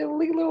was like a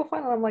little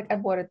fun. I'm like, I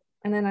bought it.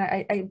 And then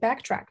I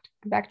backtracked.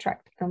 And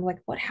I'm like,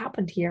 what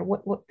happened here?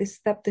 What this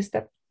step?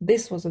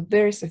 This was a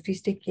very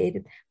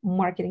sophisticated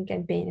marketing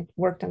campaign. It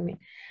worked on me.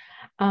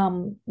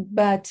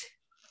 But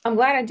I'm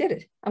glad I did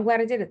it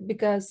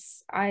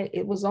because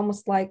it was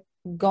almost like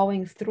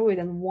going through it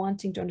and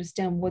wanting to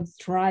understand what's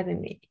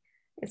driving me.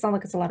 It's not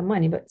like it's a lot of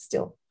money, but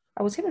still,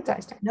 I was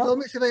hypnotized. So let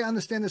me see if I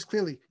understand this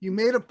clearly. You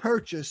made a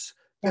purchase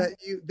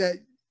that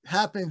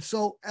happened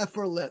so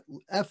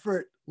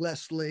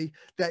effortlessly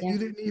that you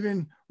didn't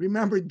even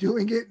remember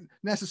doing it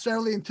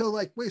necessarily until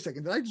like, wait a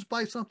second, did I just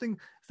buy something?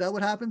 Is that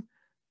what happened?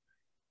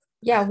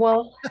 Yeah,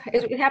 well,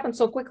 it happened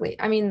so quickly.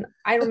 I mean,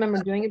 I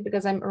remember doing it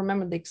because I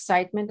remember the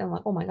excitement. I'm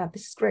like, oh my God,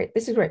 this is great.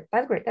 That's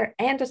great.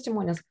 And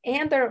testimonials,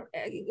 and they're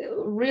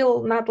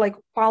real, not like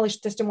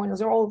polished testimonials.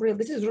 They're all real.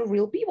 This is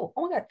real people.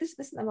 Oh my God, this.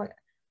 And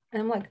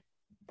I'm like,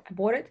 I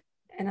bought it,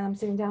 and I'm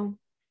sitting down.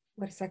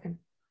 Wait a second,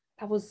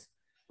 that was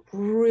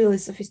really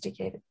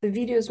sophisticated. The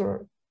videos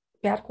were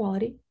bad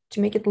quality to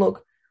make it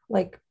look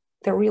like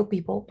they're real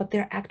people, but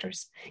they're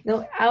actors. You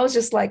know, I was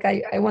just like,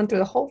 I went through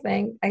the whole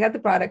thing. I got the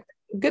product.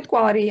 Good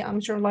quality. I'm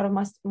sure a lot of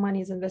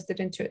money is invested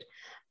into it,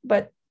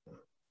 but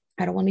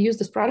I don't want to use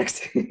this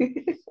product.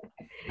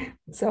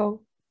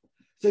 So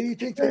you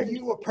think that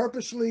you were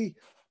purposely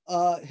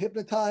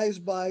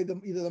hypnotized by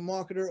either the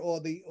marketer or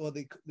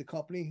the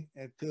company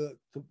to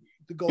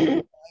go to the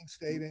buying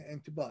state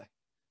and to buy?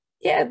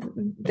 Yeah,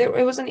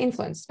 it was an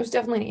influence. It was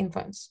definitely an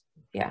influence.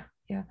 Yeah.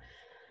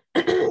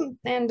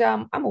 And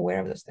I'm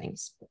aware of those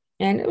things,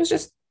 and it was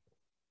just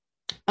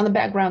on the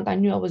background. I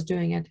knew I was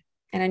doing it,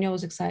 and I knew I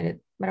was excited,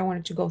 but I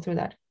wanted to go through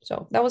that.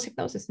 So that was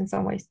hypnosis in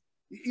some ways.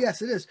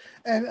 Yes, it is.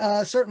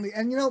 And certainly.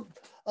 And, you know,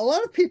 a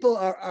lot of people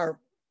are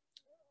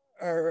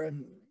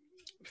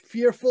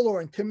fearful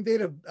or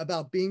intimidated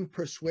about being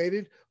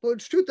persuaded, but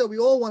it's true that we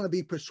all want to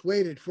be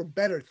persuaded for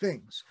better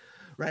things,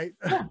 right?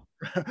 Yeah.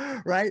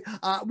 Right?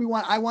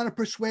 I want to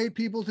persuade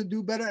people to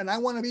do better, and I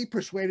want to be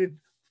persuaded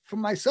for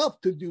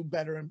myself to do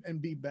better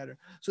and be better.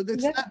 So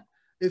that's Exactly.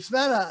 it's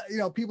not a, you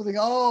know, people think,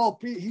 oh,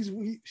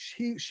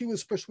 she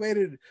was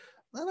persuaded.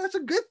 Well, that's a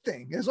good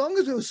thing, as long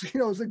as it was,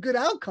 you know, it was a good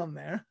outcome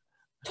there.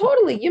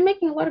 Totally. You're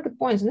making a lot of good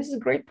points. And this is a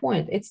great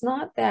point. It's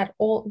not that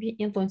all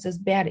influence is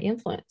bad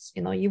influence.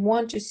 You know, you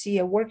want to see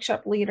a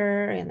workshop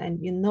leader and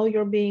you know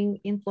you're being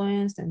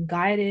influenced and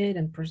guided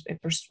and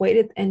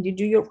persuaded, and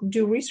you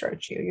do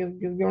research.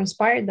 You're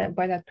inspired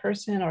by that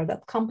person or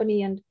that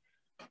company, and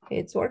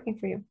it's working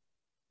for you.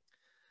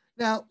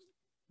 Now,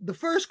 the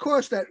first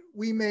course that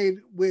we made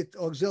with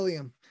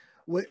Auxilium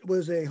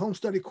was a home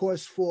study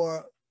course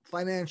for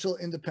financial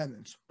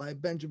independence by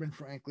Benjamin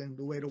Franklin,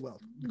 The Way to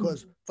Wealth,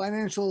 because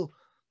financial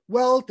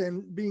wealth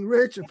and being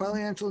rich and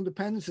financial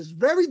independence is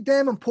very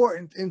damn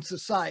important in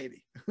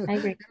society. I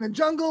agree. In the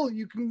jungle,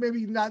 you can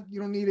maybe not,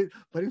 you don't need it,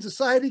 but in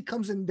society it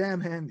comes in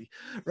damn handy,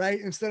 right?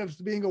 Instead of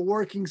being a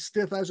working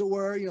stiff, as it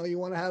were, you know, you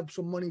want to have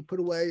some money put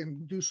away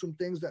and do some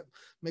things that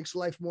makes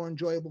life more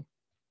enjoyable.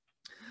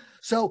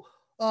 So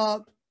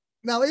now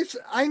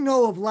I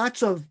know of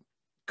lots of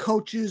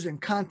coaches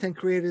and content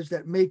creators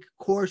that make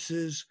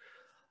courses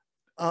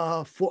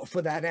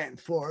for that end,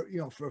 for,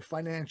 you know, for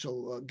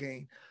financial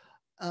gain.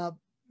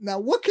 Now,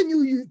 what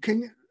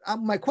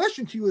my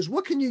question to you is,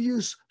 what can you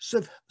use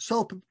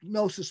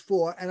self-hypnosis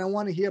for? And I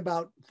want to hear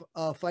about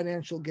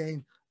financial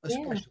gain,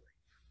 especially.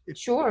 Yeah.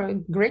 Sure,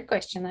 great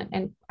question.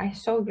 And I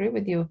so agree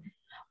with you.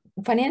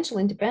 Financial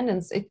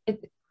independence,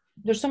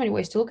 there's so many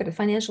ways to look at it.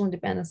 Financial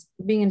independence,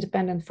 being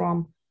independent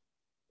from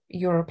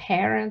your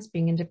parents,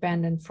 being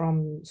independent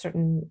from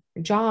certain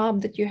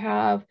job that you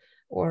have,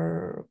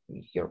 or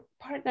your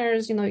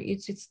partners, you know,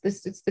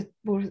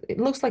 it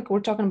looks like we're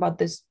talking about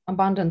this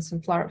abundance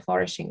and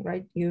flourishing,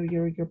 right?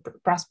 You're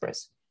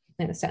prosperous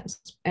in a sense.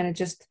 And it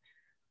just,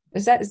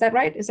 is that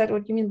right? Is that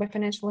what you mean by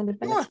financial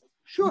independence?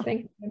 Sure.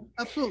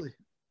 Absolutely.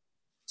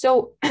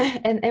 So,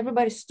 and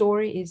everybody's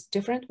story is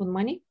different with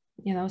money.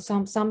 You know,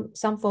 some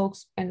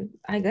folks, and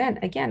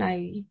again,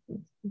 I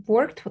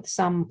worked with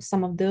some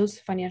of those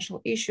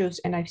financial issues,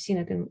 and I've seen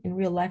it in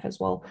real life as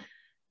well.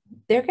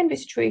 There can be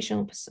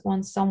situations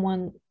when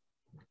someone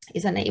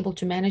is unable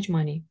to manage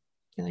money.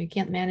 You know, you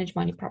can't manage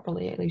money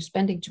properly. You're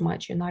spending too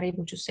much. You're not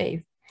able to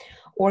save,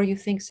 or you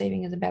think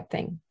saving is a bad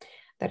thing,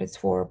 that it's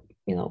for,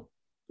 you know,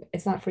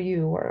 it's not for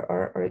you,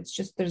 or it's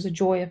just, there's a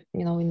joy of,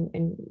 you know,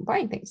 in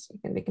buying things.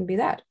 It can be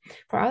that.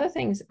 For other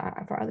things,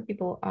 for other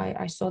people,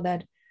 I saw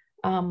that,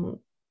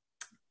 you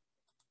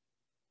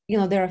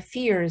know, there are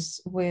fears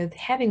with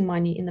having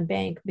money in the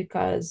bank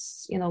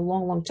because, you know,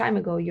 long time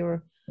ago,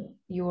 your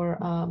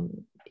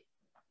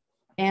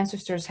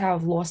ancestors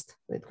have lost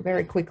it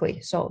very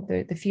quickly. So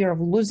the fear of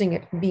losing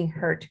it, being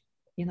hurt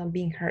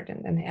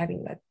and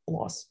having that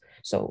loss.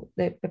 So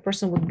the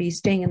person would be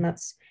staying in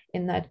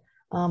that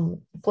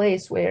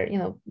place where, you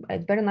know,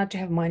 it's better not to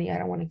have money. I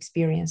don't want to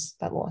experience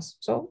that loss.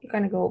 So you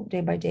kind of go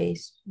day by day,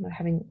 not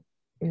having,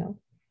 you know,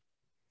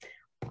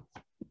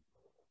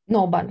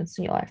 no abundance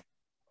in your life.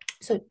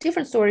 So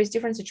different stories,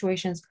 different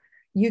situations.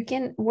 You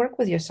can work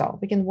with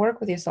yourself. You can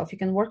work with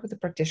a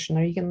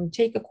practitioner. You can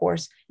take a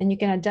course and you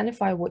can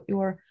identify what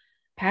your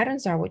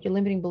patterns are, what your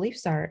limiting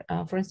beliefs are.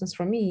 For instance,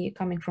 for me,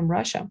 coming from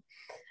Russia,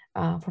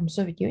 from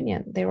Soviet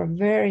Union, there were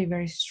very,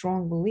 very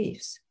strong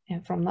beliefs,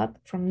 and from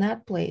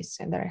that place,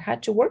 and that I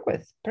had to work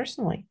with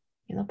personally,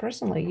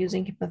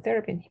 using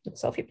hypnotherapy and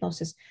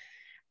self-hypnosis.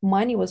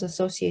 Money was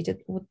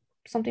associated with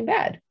something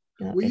bad.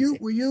 You know,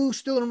 were you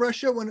still in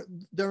Russia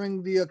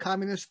during the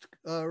communist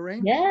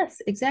reign? Yes,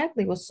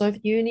 exactly. It was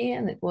Soviet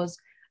Union. It was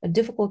a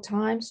difficult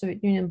time.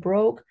 Soviet Union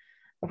broke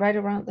right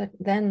around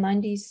then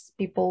 90s.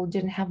 People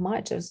didn't have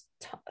much. There's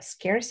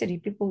scarcity.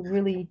 People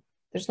really,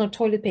 there's no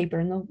toilet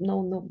paper, no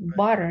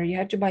butter. You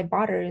had to buy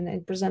butter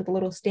and present a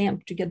little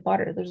stamp to get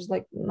butter. There's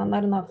like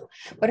not enough.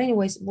 But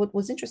anyways, what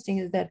was interesting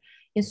is that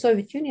in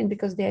Soviet Union,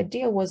 because the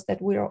idea was that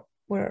we're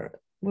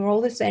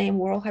all the same.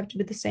 We all have to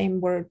be the same.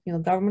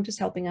 Government is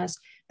helping us.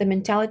 The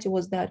mentality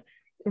was that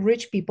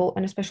rich people,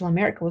 and especially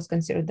America, was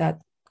considered that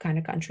kind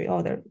of country.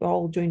 Oh, they're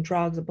all doing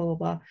drugs, blah, blah,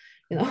 blah.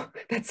 You know,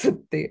 that's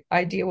what the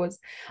idea was.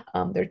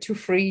 They're too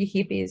free,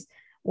 hippies.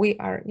 We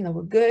are,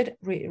 we're good.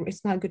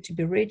 It's not good to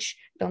be rich.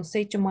 Don't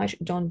say too much.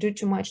 Don't do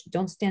too much.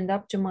 Don't stand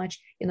up too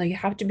much. You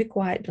have to be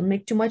quiet. Don't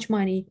make too much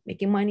money.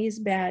 Making money is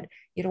bad.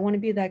 You don't want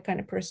to be that kind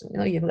of person.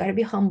 You've got to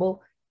be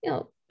humble.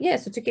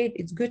 Yes, it's okay.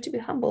 It's good to be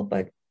humble,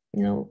 but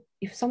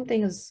if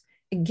something is,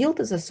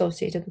 guilt is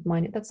associated with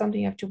money, that's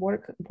something you have to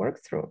work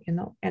through,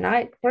 and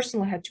I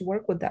personally had to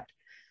work with that.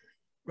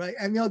 Right.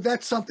 And,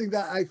 that's something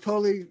that I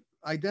totally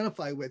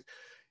identify with.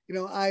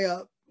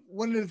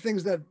 One of the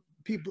things that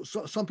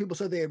some people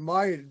said they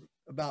admired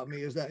about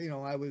me is that,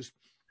 I was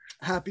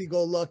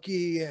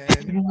happy-go-lucky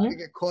and I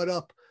get caught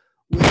up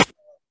with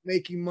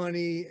making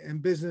money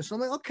and business. I'm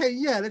like, okay,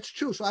 yeah, that's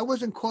true. So I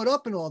wasn't caught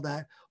up in all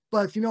that,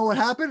 But you know what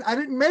happened? I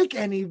didn't make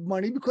any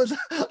money because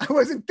I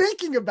wasn't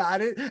thinking about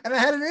it, and I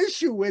had an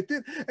issue with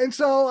it. And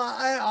so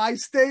I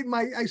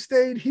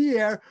stayed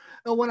here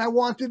when I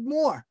wanted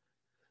more.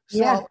 So,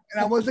 Yeah.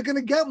 and I wasn't going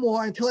to get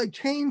more until I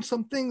changed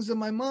some things in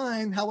my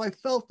mind, how I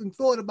felt and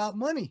thought about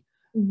money.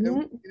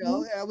 And,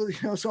 I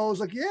was, so I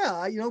was like,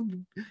 yeah,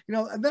 and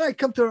then I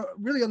come to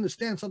really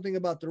understand something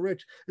about the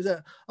rich is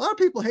that a lot of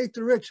people hate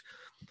the rich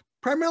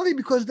primarily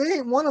because they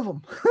ain't one of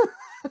them.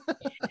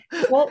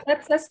 Well,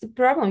 that's the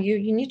problem.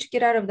 You need to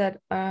get out of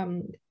that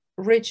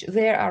rich,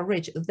 they are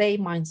rich, they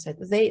mindset.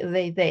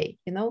 They,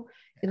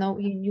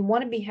 you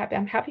want to be happy.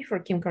 I'm happy for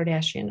Kim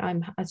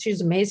Kardashian.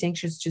 She's amazing.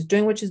 She's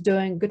doing what she's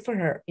doing. Good for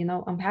her.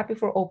 I'm happy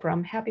for Oprah.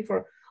 I'm happy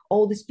for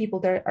all these people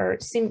that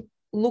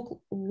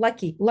look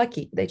lucky.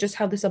 They just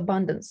have this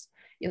abundance,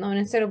 and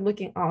instead of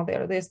looking, oh,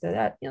 they're this, they're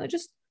that,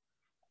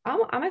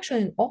 I'm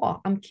actually in awe.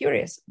 I'm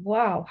curious.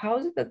 Wow, how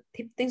is it that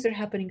things are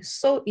happening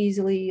so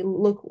easily?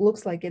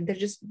 Looks like it. They're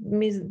just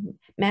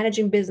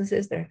managing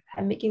businesses. They're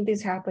making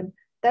things happen.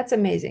 That's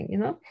amazing,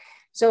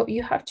 So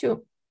you have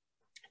to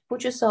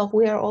put yourself.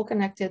 We are all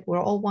connected.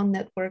 We're all one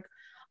network.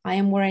 I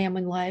am where I am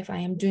in life. I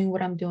am doing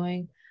what I'm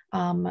doing.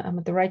 I'm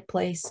at the right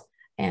place,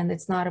 and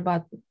it's not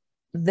about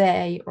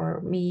they or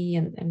me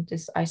and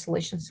this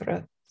isolation sort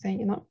of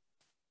thing,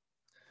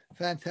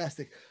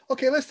 Fantastic.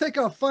 Okay, let's take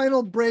our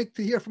final break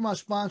to hear from our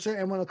sponsor,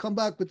 and we'll come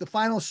back with the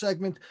final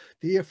segment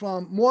to hear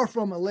more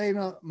from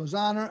Elena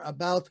Mosaner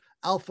about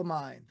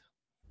AlphaMind.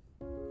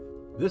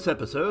 This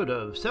episode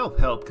of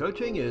Self-Help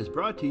Coaching is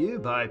brought to you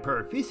by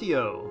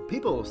Perficio.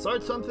 People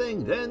start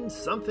something, then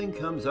something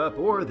comes up,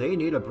 or they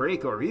need a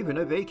break or even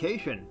a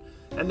vacation,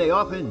 and they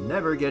often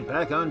never get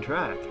back on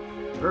track.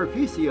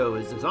 Perficio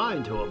is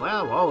designed to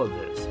allow all of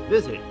this.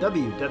 Visit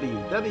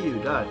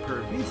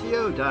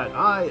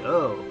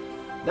www.perficio.io.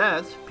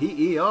 That's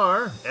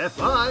PERFICIO.io,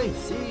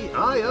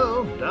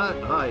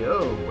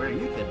 where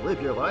you can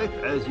live your life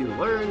as you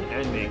learn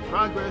and make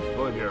progress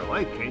toward your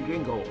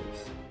life-changing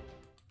goals.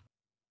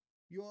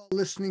 You're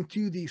listening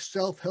to the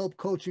Self-Help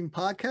Coaching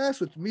Podcast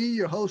with me,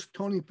 your host,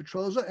 Tony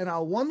Petroza, and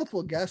our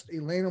wonderful guest,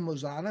 Elena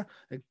Mosaner,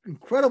 an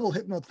incredible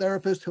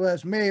hypnotherapist who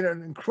has made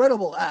an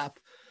incredible app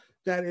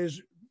that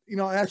is,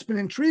 that's been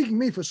intriguing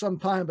me for some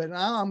time, but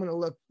now I'm going to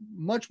look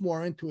much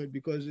more into it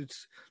because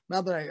it's,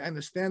 now that I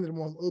understand it a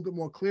little bit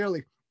more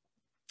clearly,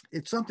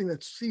 it's something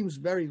that seems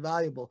very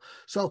valuable.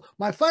 So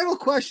my final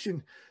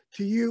question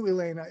to you,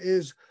 Elena,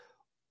 is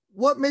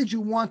what made you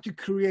want to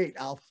create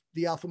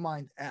the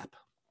AlphaMind app?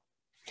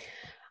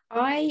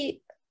 I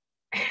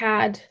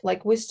had,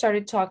 like we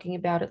started talking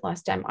about it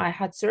last time, I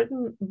had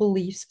certain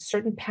beliefs,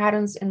 certain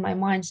patterns in my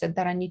mindset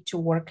that I need to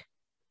work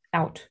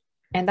out.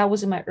 And that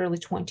was in my early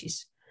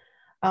 20s.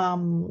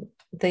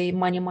 The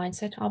money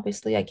mindset,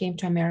 obviously, I came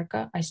to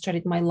America. I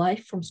started my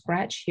life from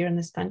scratch here in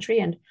this country,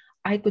 and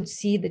I could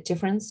see the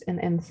difference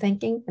in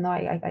thinking.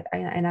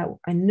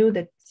 I knew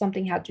that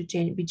something had to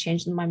be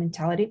changed in my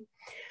mentality.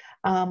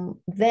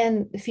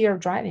 Then the fear of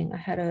driving. I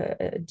had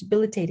a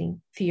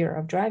debilitating fear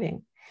of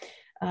driving.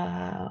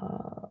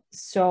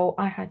 So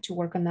I had to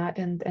work on that,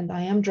 and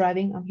I am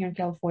driving. I'm here in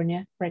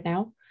California right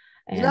now.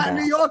 And, you're not in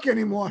New York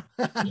anymore.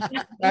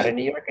 Not in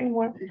New York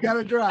anymore. You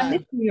gotta drive. I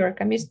miss New York.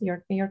 New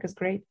York. New York is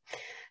great.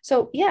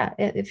 So yeah,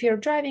 if you're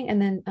driving,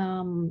 and then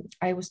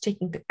I was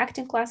taking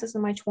acting classes in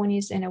my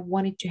 20s, and I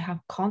wanted to have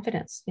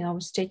confidence. I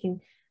was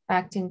taking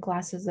acting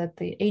classes at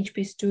the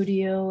HB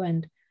Studio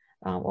and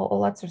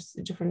lots of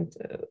different.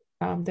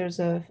 There's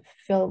a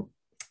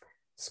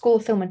School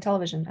of Film and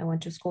Television. I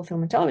went to School of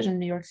Film and Television in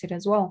New York City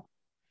as well.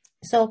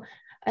 So,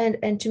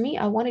 and to me,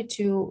 I wanted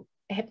to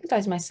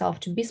hypnotize myself,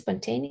 to be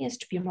spontaneous,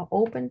 to be more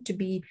open, to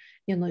be,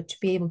 to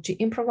be able to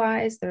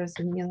improvise. There's,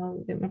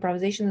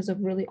 improvisation is a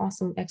really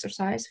awesome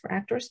exercise for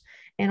actors,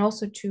 and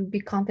also to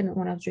be confident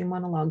when I was doing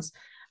monologues.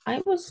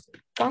 I was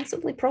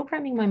constantly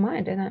programming my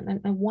mind,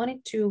 and I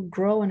wanted to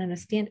grow and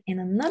understand. And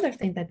another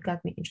thing that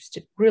got me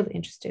really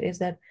interested, is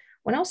that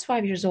when I was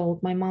 5 years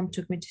old, my mom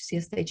took me to see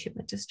a stage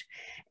hypnotist,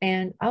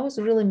 and I was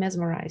really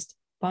mesmerized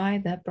by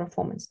that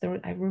performance.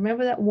 I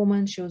remember that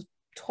woman. She was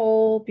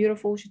tall,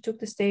 beautiful. She took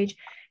the stage,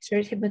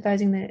 started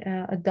hypnotizing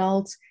the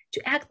adults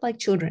to act like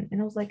children. And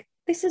I was like,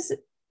 this is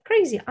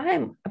crazy.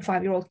 I'm a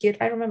 5-year-old kid.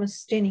 I remember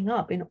standing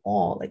up in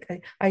awe.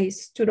 Like I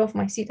stood off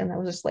my seat, and I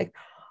was just like,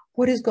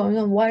 what is going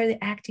on? Why are they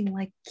acting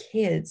like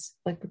kids?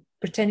 Like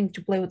pretending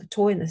to play with a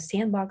toy in the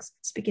sandbox,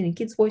 speaking in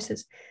kids'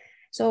 voices.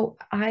 So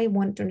I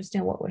wanted to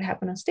understand what would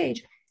happen on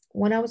stage.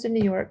 When I was in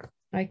New York,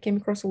 I came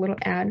across a little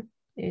ad,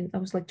 and I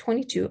was like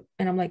 22,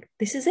 and I'm like,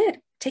 this is it.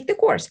 Take the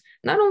course.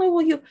 Not only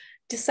will you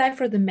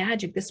decipher the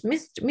magic, this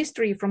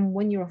mystery from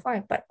when you were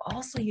 5, but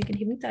also you can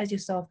hypnotize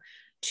yourself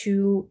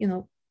to,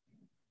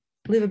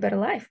 live a better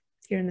life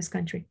here in this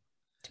country,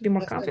 to be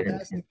more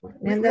confident.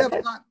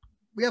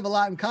 We have a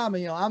lot in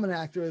common. I'm an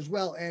actor as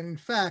well. And in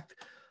fact,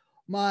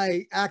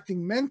 my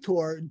acting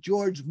mentor,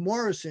 George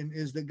Morrison,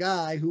 is the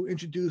guy who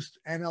introduced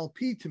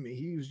NLP to me.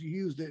 He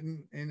used it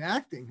in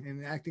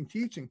acting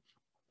teaching.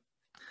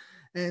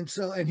 And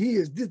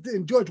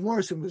George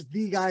Morrison was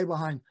the guy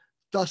behind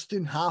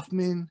Dustin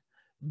Hoffman,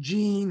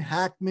 Gene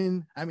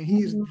Hackman. I mean,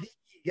 he's Mhm.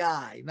 the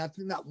guy,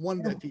 not one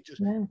of Yeah. the teachers,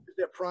 Yeah. he's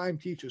their prime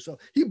teacher. So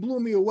he blew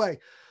me away,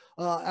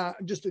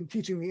 just in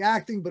teaching the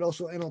acting, but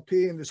also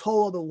NLP and this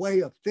whole other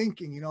way of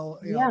thinking, you know.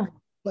 Yeah.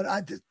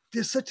 But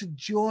there's such a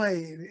joy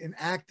in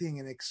acting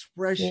and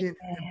expression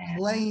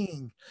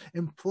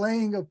and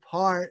playing a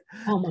part.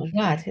 Oh my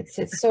God,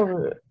 it's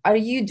so. Are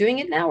you doing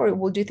it now,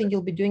 or do you think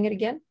you'll be doing it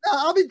again?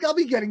 I'll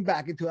be getting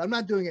back into it. I'm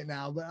not doing it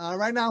now, but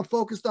right now I'm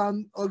focused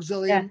on Yeah,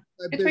 Auxilium.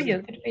 good for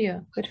you. Good for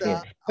you. Good for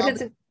you.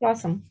 But it's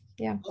awesome.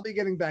 Yeah. I'll be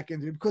getting back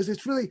into it because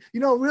it's really,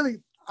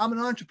 really, I'm an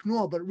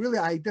entrepreneur, but really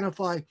I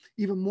identify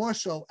even more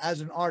so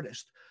as an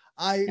artist.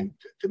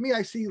 To me,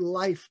 I see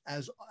life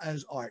as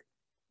art.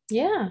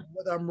 Yeah.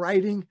 Whether I'm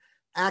writing,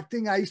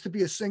 acting. I used to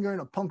be a singer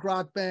in a punk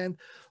rock band,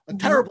 a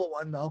terrible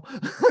one though,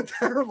 a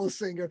terrible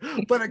singer,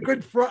 but a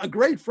great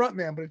front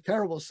man, but a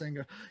terrible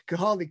singer. Could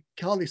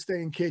hardly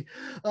stay in key.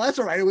 That's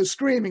all right. It was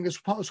screaming. It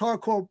was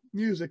hardcore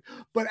music.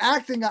 But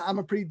acting, I'm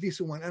a pretty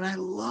decent one, and I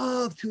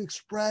love to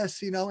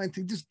express, and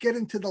to just get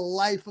into the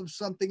life of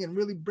something and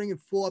really bring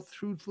it forth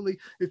truthfully.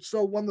 It's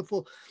so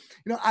wonderful,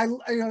 and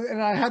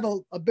I have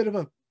a bit of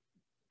a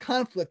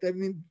conflict. I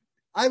mean,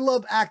 I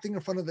love acting in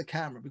front of the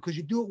camera because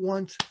you do it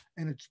once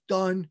and it's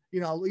done,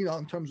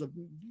 in terms of,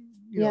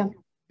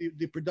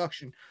 the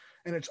production,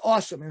 and it's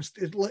awesome. And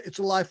it's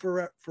alive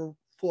for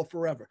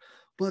forever.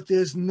 But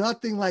there's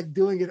nothing like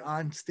doing it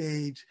on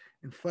stage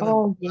in front of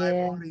a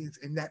live audience,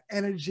 and that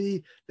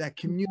energy, that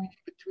community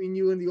between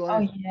you and the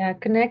audience. Oh yeah,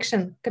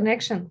 connection.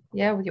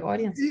 Yeah, with your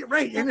audience.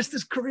 Right, and it's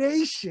this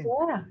creation.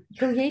 Yeah,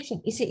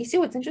 creation. You see,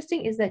 what's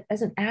interesting is that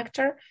as an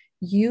actor,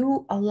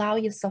 you allow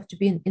yourself to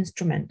be an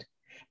instrument.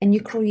 And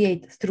you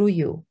create through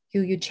you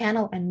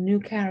channel a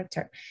new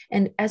character.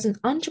 And as an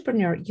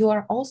entrepreneur, you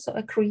are also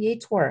a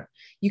creator.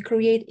 You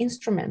create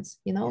instruments,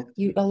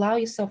 you allow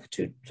yourself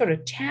to sort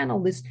of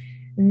channel this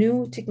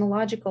new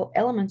technological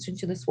elements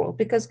into this world,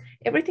 because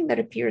everything that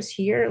appears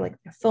here, like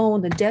the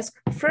phone, the desk,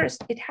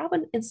 first, it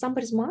happened in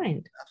somebody's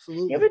mind.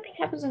 Absolutely. Everything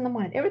happens in the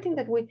mind. Everything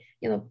that we,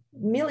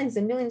 millions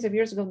and millions of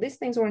years ago, these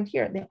things weren't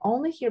here. They're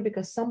only here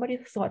because somebody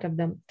thought of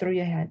them through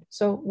your head.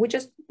 So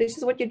this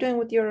is what you're doing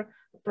with your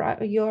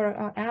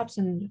apps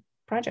and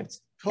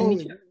projects.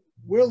 Totally.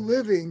 We're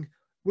living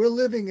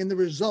in the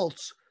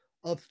results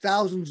of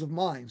thousands of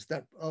minds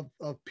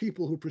of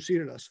people who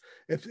preceded us.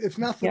 If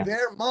not for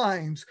their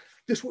minds,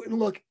 this wouldn't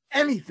look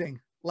anything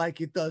like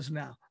it does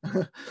now.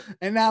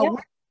 And now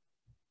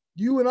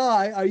you and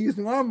I are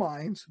using our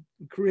minds,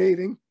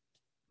 creating.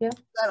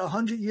 That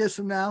 100 years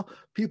from now,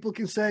 people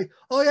can say,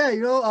 "Oh yeah,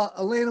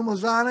 Elena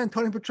Mosaner and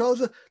Tony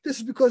Petroza. This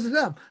is because of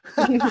them."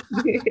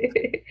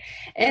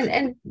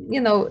 and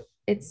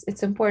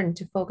it's important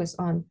to focus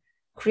on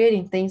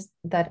creating things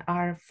that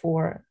are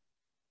for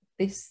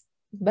this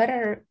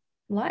better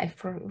life,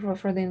 for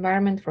the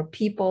environment, for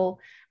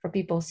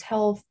people's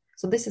health.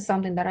 So this is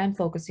something that I'm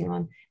focusing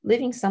on,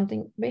 leaving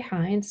something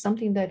behind,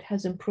 something that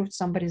has improved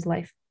somebody's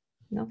life.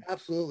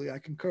 Absolutely, I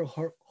concur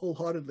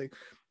wholeheartedly.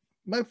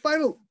 My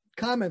final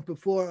comment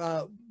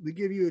before we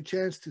give you a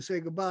chance to say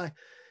goodbye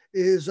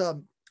is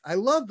I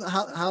love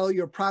how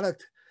your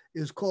product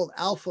is called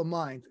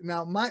AlphaMind.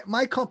 Now,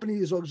 my company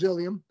is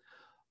Auxilium.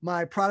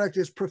 My product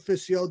is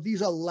Proficio.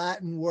 These are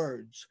Latin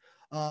words.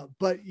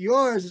 But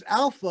yours is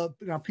Alpha.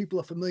 Now, people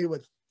are familiar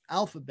with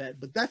alphabet,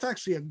 but that's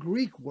actually a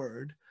Greek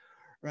word,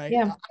 right?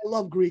 Yeah. I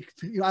love Greek.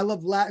 I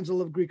love Latins. I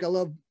love Greek. I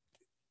love,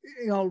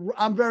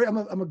 I'm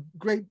a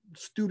great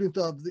student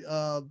of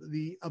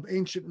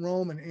ancient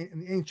Rome and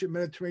the ancient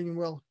Mediterranean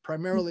world,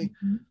 primarily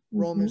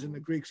Romans and the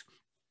Greeks.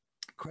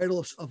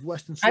 Cradle of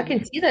Western civilization. I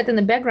can see that in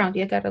the background.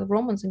 You got the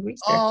Romans and Greece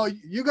there. Oh,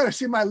 you got to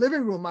see my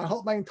living room.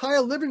 My entire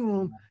living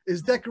room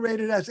is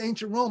decorated as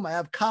ancient Rome. I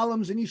have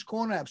columns in each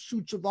corner. I have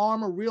suits of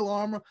armor, real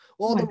armor,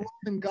 all the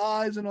Roman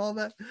guys and all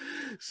that.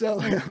 So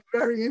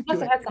very into it. You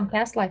also had some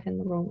past life in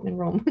Rome.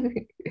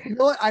 You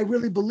know what? I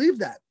really believe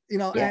that.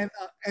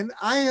 And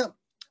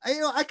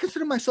I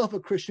consider myself a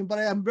Christian, but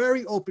I am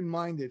very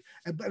open-minded,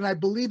 and I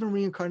believe in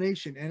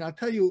reincarnation. And I'll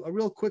tell you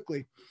real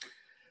quickly,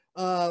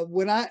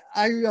 when I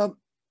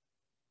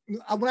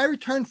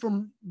returned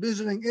from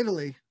visiting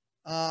Italy,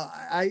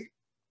 I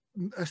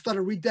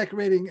started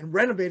redecorating and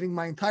renovating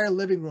my entire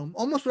living room,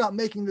 almost without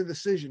making the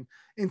decision,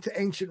 into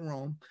ancient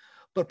Rome.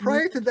 But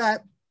prior to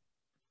that,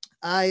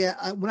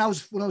 when I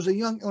was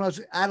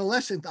an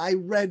adolescent, I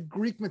read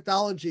Greek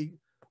mythology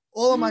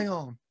all on my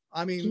own.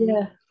 I mean,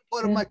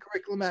 part of my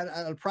curriculum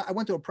I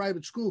went to a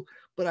private school,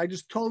 but I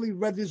just totally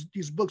read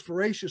these books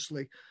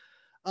voraciously.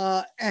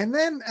 And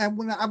then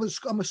when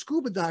I'm a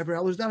scuba diver,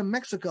 I was down in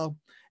Mexico,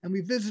 and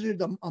we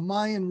visited a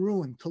Mayan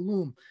ruin,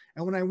 Tulum.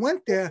 And when I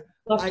went there,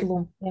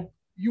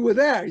 you were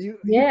there.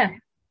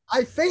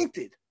 I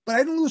fainted, but I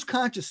didn't lose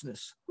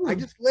consciousness. I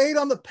just laid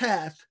on the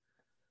path.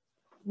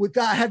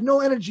 I had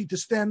no energy to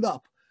stand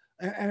up,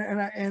 and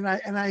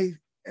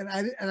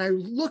I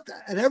looked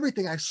at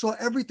everything. I saw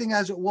everything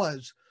as it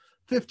was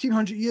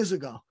 1,500 years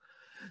ago.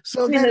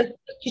 So then, the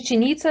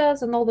Chichen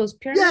Itzas and all those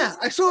pyramids. Yeah,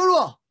 I saw it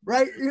all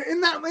right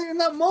in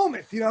that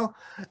moment,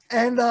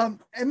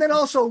 and then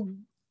also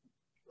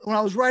when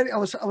I was writing, I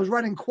was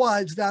writing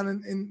quads down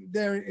in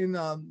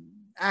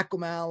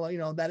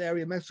Acamal, that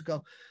area of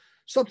Mexico.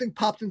 Something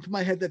popped into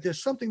my head that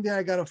there's something there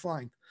I got to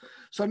find.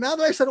 So now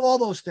that I said all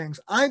those things,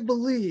 I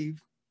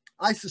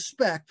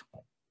suspect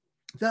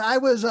that I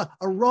was a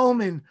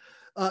Roman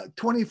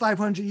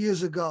 2,500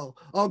 years ago,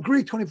 or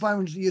Greek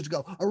 2,500 years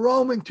ago, a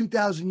Roman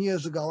 2,000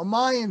 years ago, a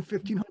Mayan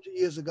 1,500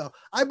 years ago.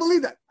 I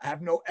believe that. I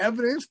have no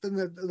evidence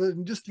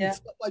than just the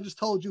stuff I just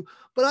told you,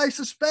 but I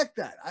suspect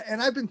that.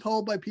 And I've been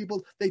told by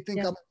people they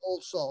think I'm an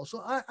old soul.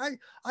 So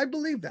I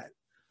believe that.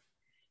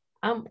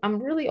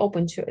 I'm really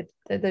open to it.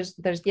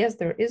 There's yes,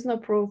 there is no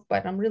proof,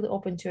 but I'm really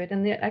open to it.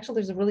 And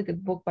there's a really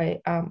good book by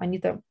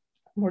Anita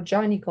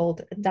Morjani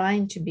called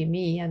 "Dying to Be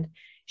Me," and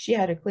she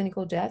had a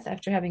clinical death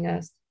after having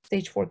a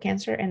stage 4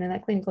 cancer. And in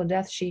that clinical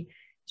death, she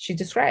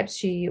describes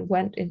she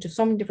went into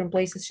so many different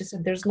places. She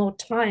said there's no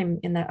time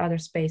in that other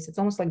space. It's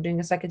almost like doing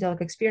a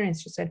psychedelic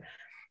experience. She said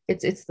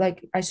it's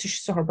like she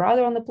saw her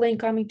brother on the plane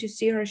coming to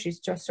see her. She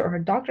just saw her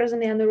doctors in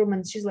the other room,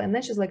 and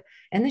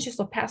then she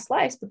saw past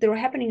lives, but they were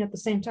happening at the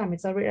same time.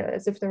 It's already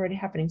as if they're already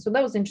happening. So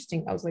that was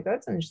interesting. I was like,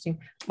 that's interesting.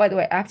 By the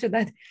way, after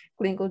that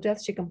clinical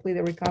death, she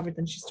completely recovered,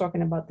 and she's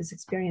talking about this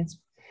experience.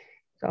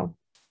 So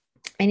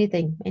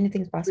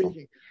anything's possible.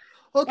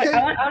 Okay. But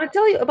I want to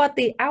tell you about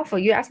the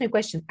alpha. You asked me a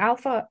question.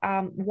 Alpha,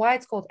 why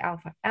it's called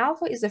alpha.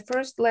 Alpha is the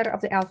first letter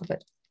of the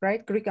alphabet,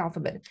 right? Greek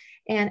alphabet.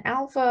 And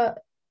alpha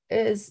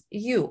is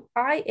you.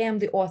 I am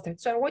the author.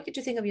 So I want you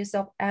to think of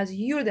yourself as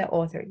you're the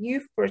author.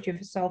 You first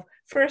yourself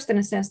first, in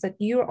a sense that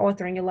you're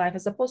authoring your life,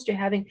 as opposed to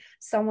having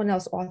someone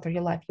else author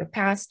your life, your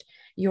past,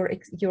 your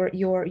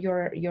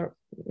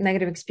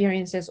negative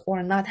experiences,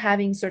 or not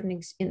having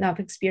certain enough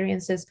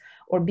experiences,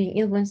 or being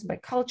influenced by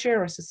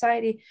culture or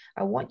society.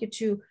 I want you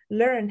to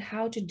learn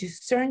how to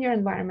discern your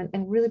environment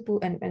and really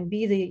and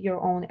be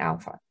your own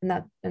alpha in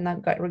that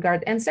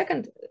regard. And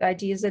second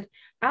idea is that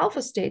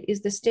alpha state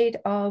is the state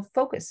of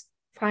focus,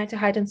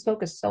 heightened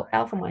focus. So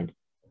AlphaMind.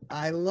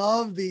 I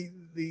love the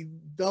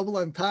double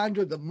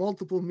entendre, the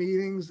multiple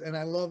meanings, and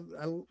I love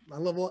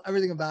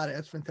everything about it.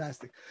 That's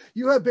fantastic.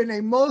 You have been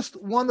a most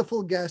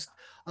wonderful guest.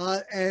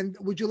 And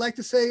would you like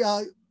to say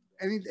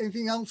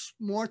anything else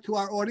more to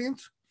our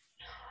audience?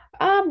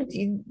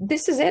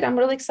 This is it. I'm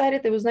really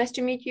excited. It was nice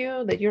to meet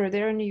you, that you're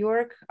there in New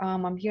York.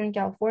 I'm here in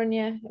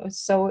California.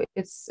 So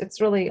it's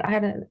really, I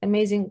had an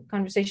amazing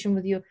conversation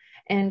with you,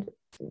 and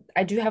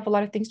I do have a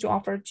lot of things to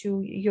offer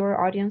to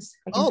your audience.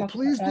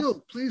 Please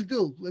do.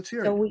 Let's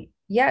hear it.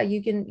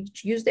 You can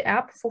use the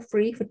app for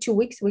free for 2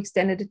 weeks. We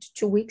extended it to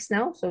 2 weeks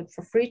now. So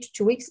for free to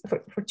 2 weeks,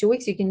 for 2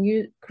 weeks, you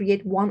can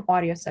create one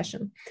audio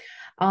session.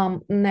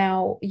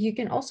 Now you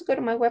can also go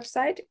to my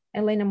website,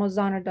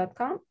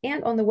 elenamosaner.com.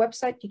 And on the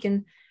website, you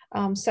can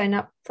sign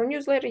up for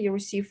newsletter. You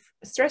receive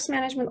stress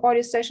management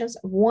audio sessions,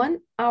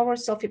 1 hour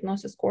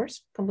self-hypnosis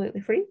course,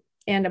 completely free,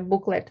 and a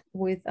booklet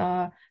with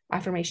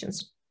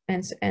affirmations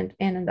and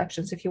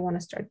inductions if you want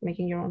to start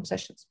making your own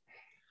sessions.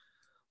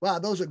 Wow,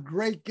 those are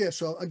great gifts.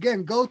 So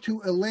again, go to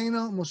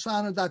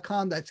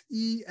elenamosaner.com. That's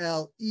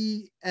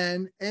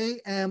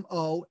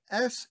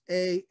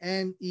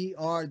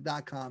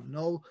ELENAMOSANER.com.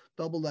 No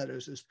double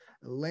letters. It's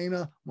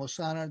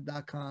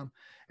elenamosaner.com,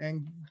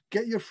 and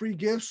get your free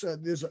gifts.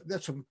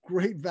 That's some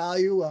great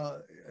value.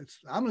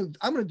 I'm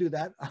gonna do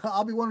that.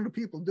 I'll be one of the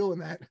people doing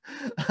that.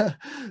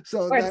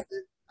 So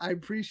I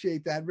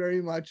appreciate that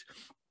very much.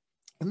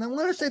 And I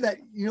want to say that,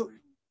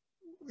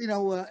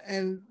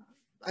 and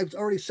I've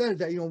already said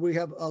that, we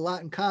have a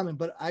lot in common,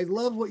 but I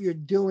love what you're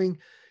doing.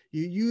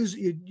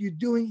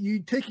 You're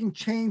taking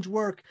change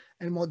work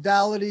and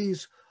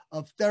modalities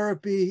of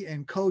therapy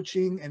and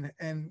coaching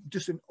and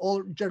just in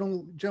all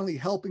generally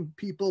helping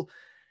people.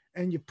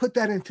 And you put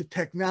that into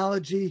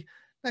technology,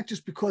 not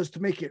just because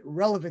to make it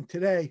relevant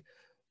today,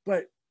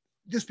 but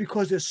just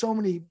because there's so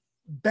many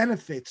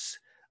benefits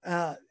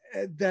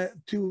that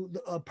to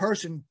a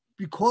person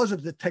because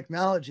of the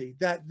technology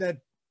that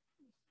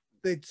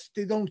they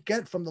don't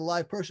get from the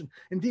live person.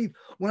 Indeed,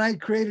 when I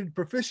created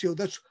Proficio,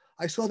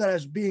 I saw that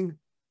as being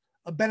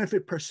a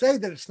benefit per se,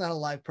 that it's not a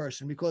live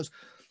person, because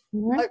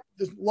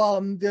while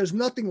there's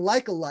nothing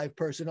like a live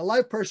person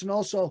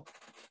also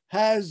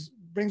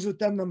brings with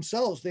them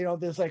themselves.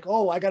 There's like,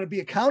 I got to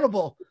be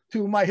accountable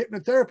to my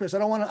hypnotherapist. I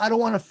don't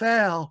want to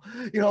fail,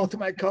 to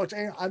my coach.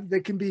 They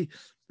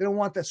don't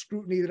want that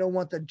scrutiny. They don't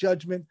want that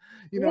judgment,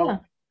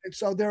 And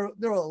so there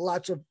are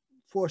lots of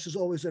forces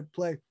always at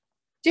play.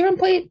 Different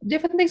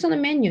things on the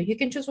menu. You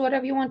can choose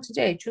whatever you want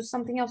today. Choose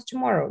something else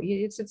tomorrow.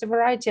 It's a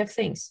variety of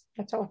things.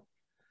 That's all.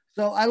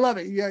 So I love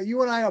it. Yeah,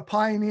 you and I are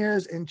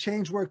pioneers in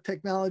change work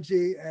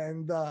technology,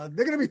 and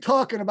they're going to be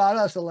talking about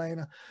us,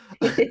 Elena.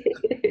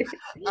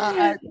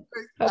 Yes,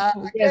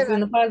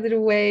 in a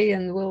positive way,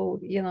 and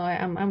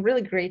I'm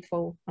really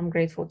grateful. I'm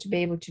grateful to be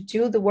able to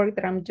do the work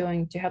that I'm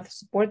doing, to have the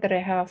support that I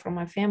have from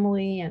my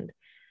family and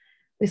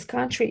this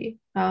country,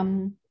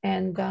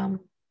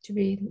 to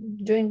be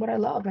doing what I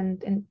love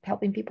and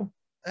helping people.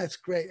 That's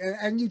great.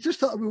 And you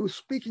just we were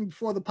speaking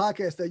before the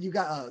podcast that you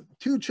got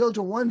 2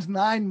 children. One's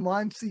 9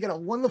 months. You got a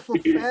wonderful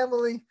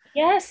family.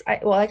 Yes.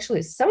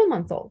 Actually 7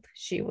 months old.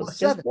 She was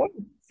just born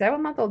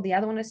 7-month-old. The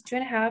other one is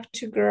 2.5,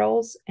 2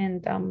 girls,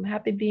 and I'm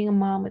happy being a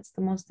mom. It's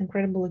the most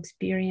incredible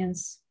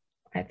experience,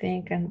 I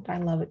think, and I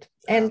love it.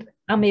 And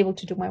I'm able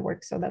to do my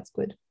work, so that's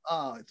good.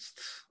 Oh, it's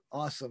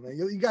awesome.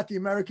 You got the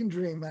American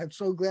dream. I'm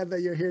so glad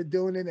that you're here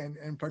doing it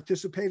and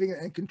participating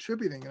and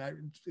contributing.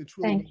 And it's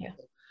really Thank you.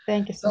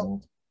 Thank you so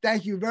much.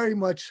 Thank you very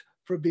much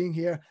for being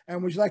here.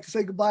 And would you like to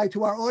say goodbye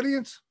to our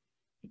audience?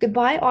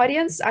 Goodbye,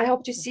 audience. I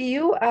hope to see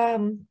you.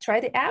 Try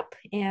the app,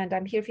 and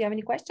I'm here if you have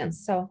any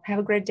questions. So have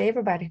a great day,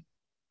 everybody.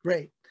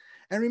 Great.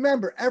 And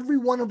remember, every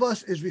one of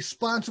us is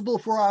responsible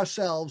for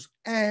ourselves,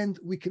 and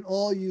we can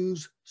all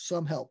use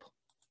some help.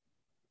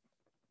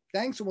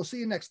 Thanks, and we'll see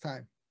you next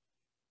time.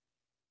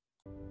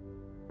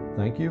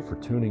 Thank you for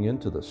tuning in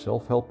to the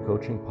Self-Help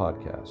Coaching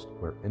Podcast,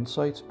 where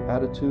insights,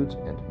 attitudes,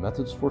 and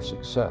methods for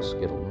success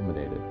get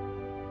illuminated.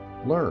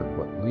 Learn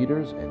what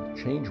leaders and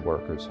change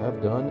workers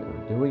have done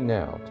and are doing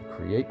now to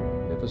create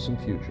magnificent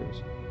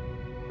futures.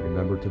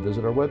 Remember to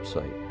visit our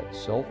website at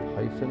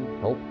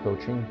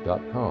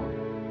self-helpcoaching.com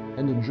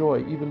and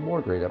enjoy even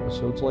more great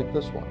episodes like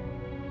this one.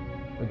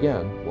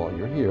 Again, while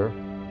you're here,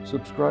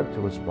 subscribe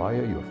to us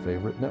via your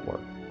favorite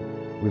network.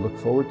 We look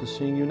forward to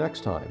seeing you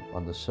next time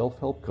on the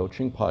Self-Help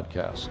Coaching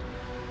Podcast.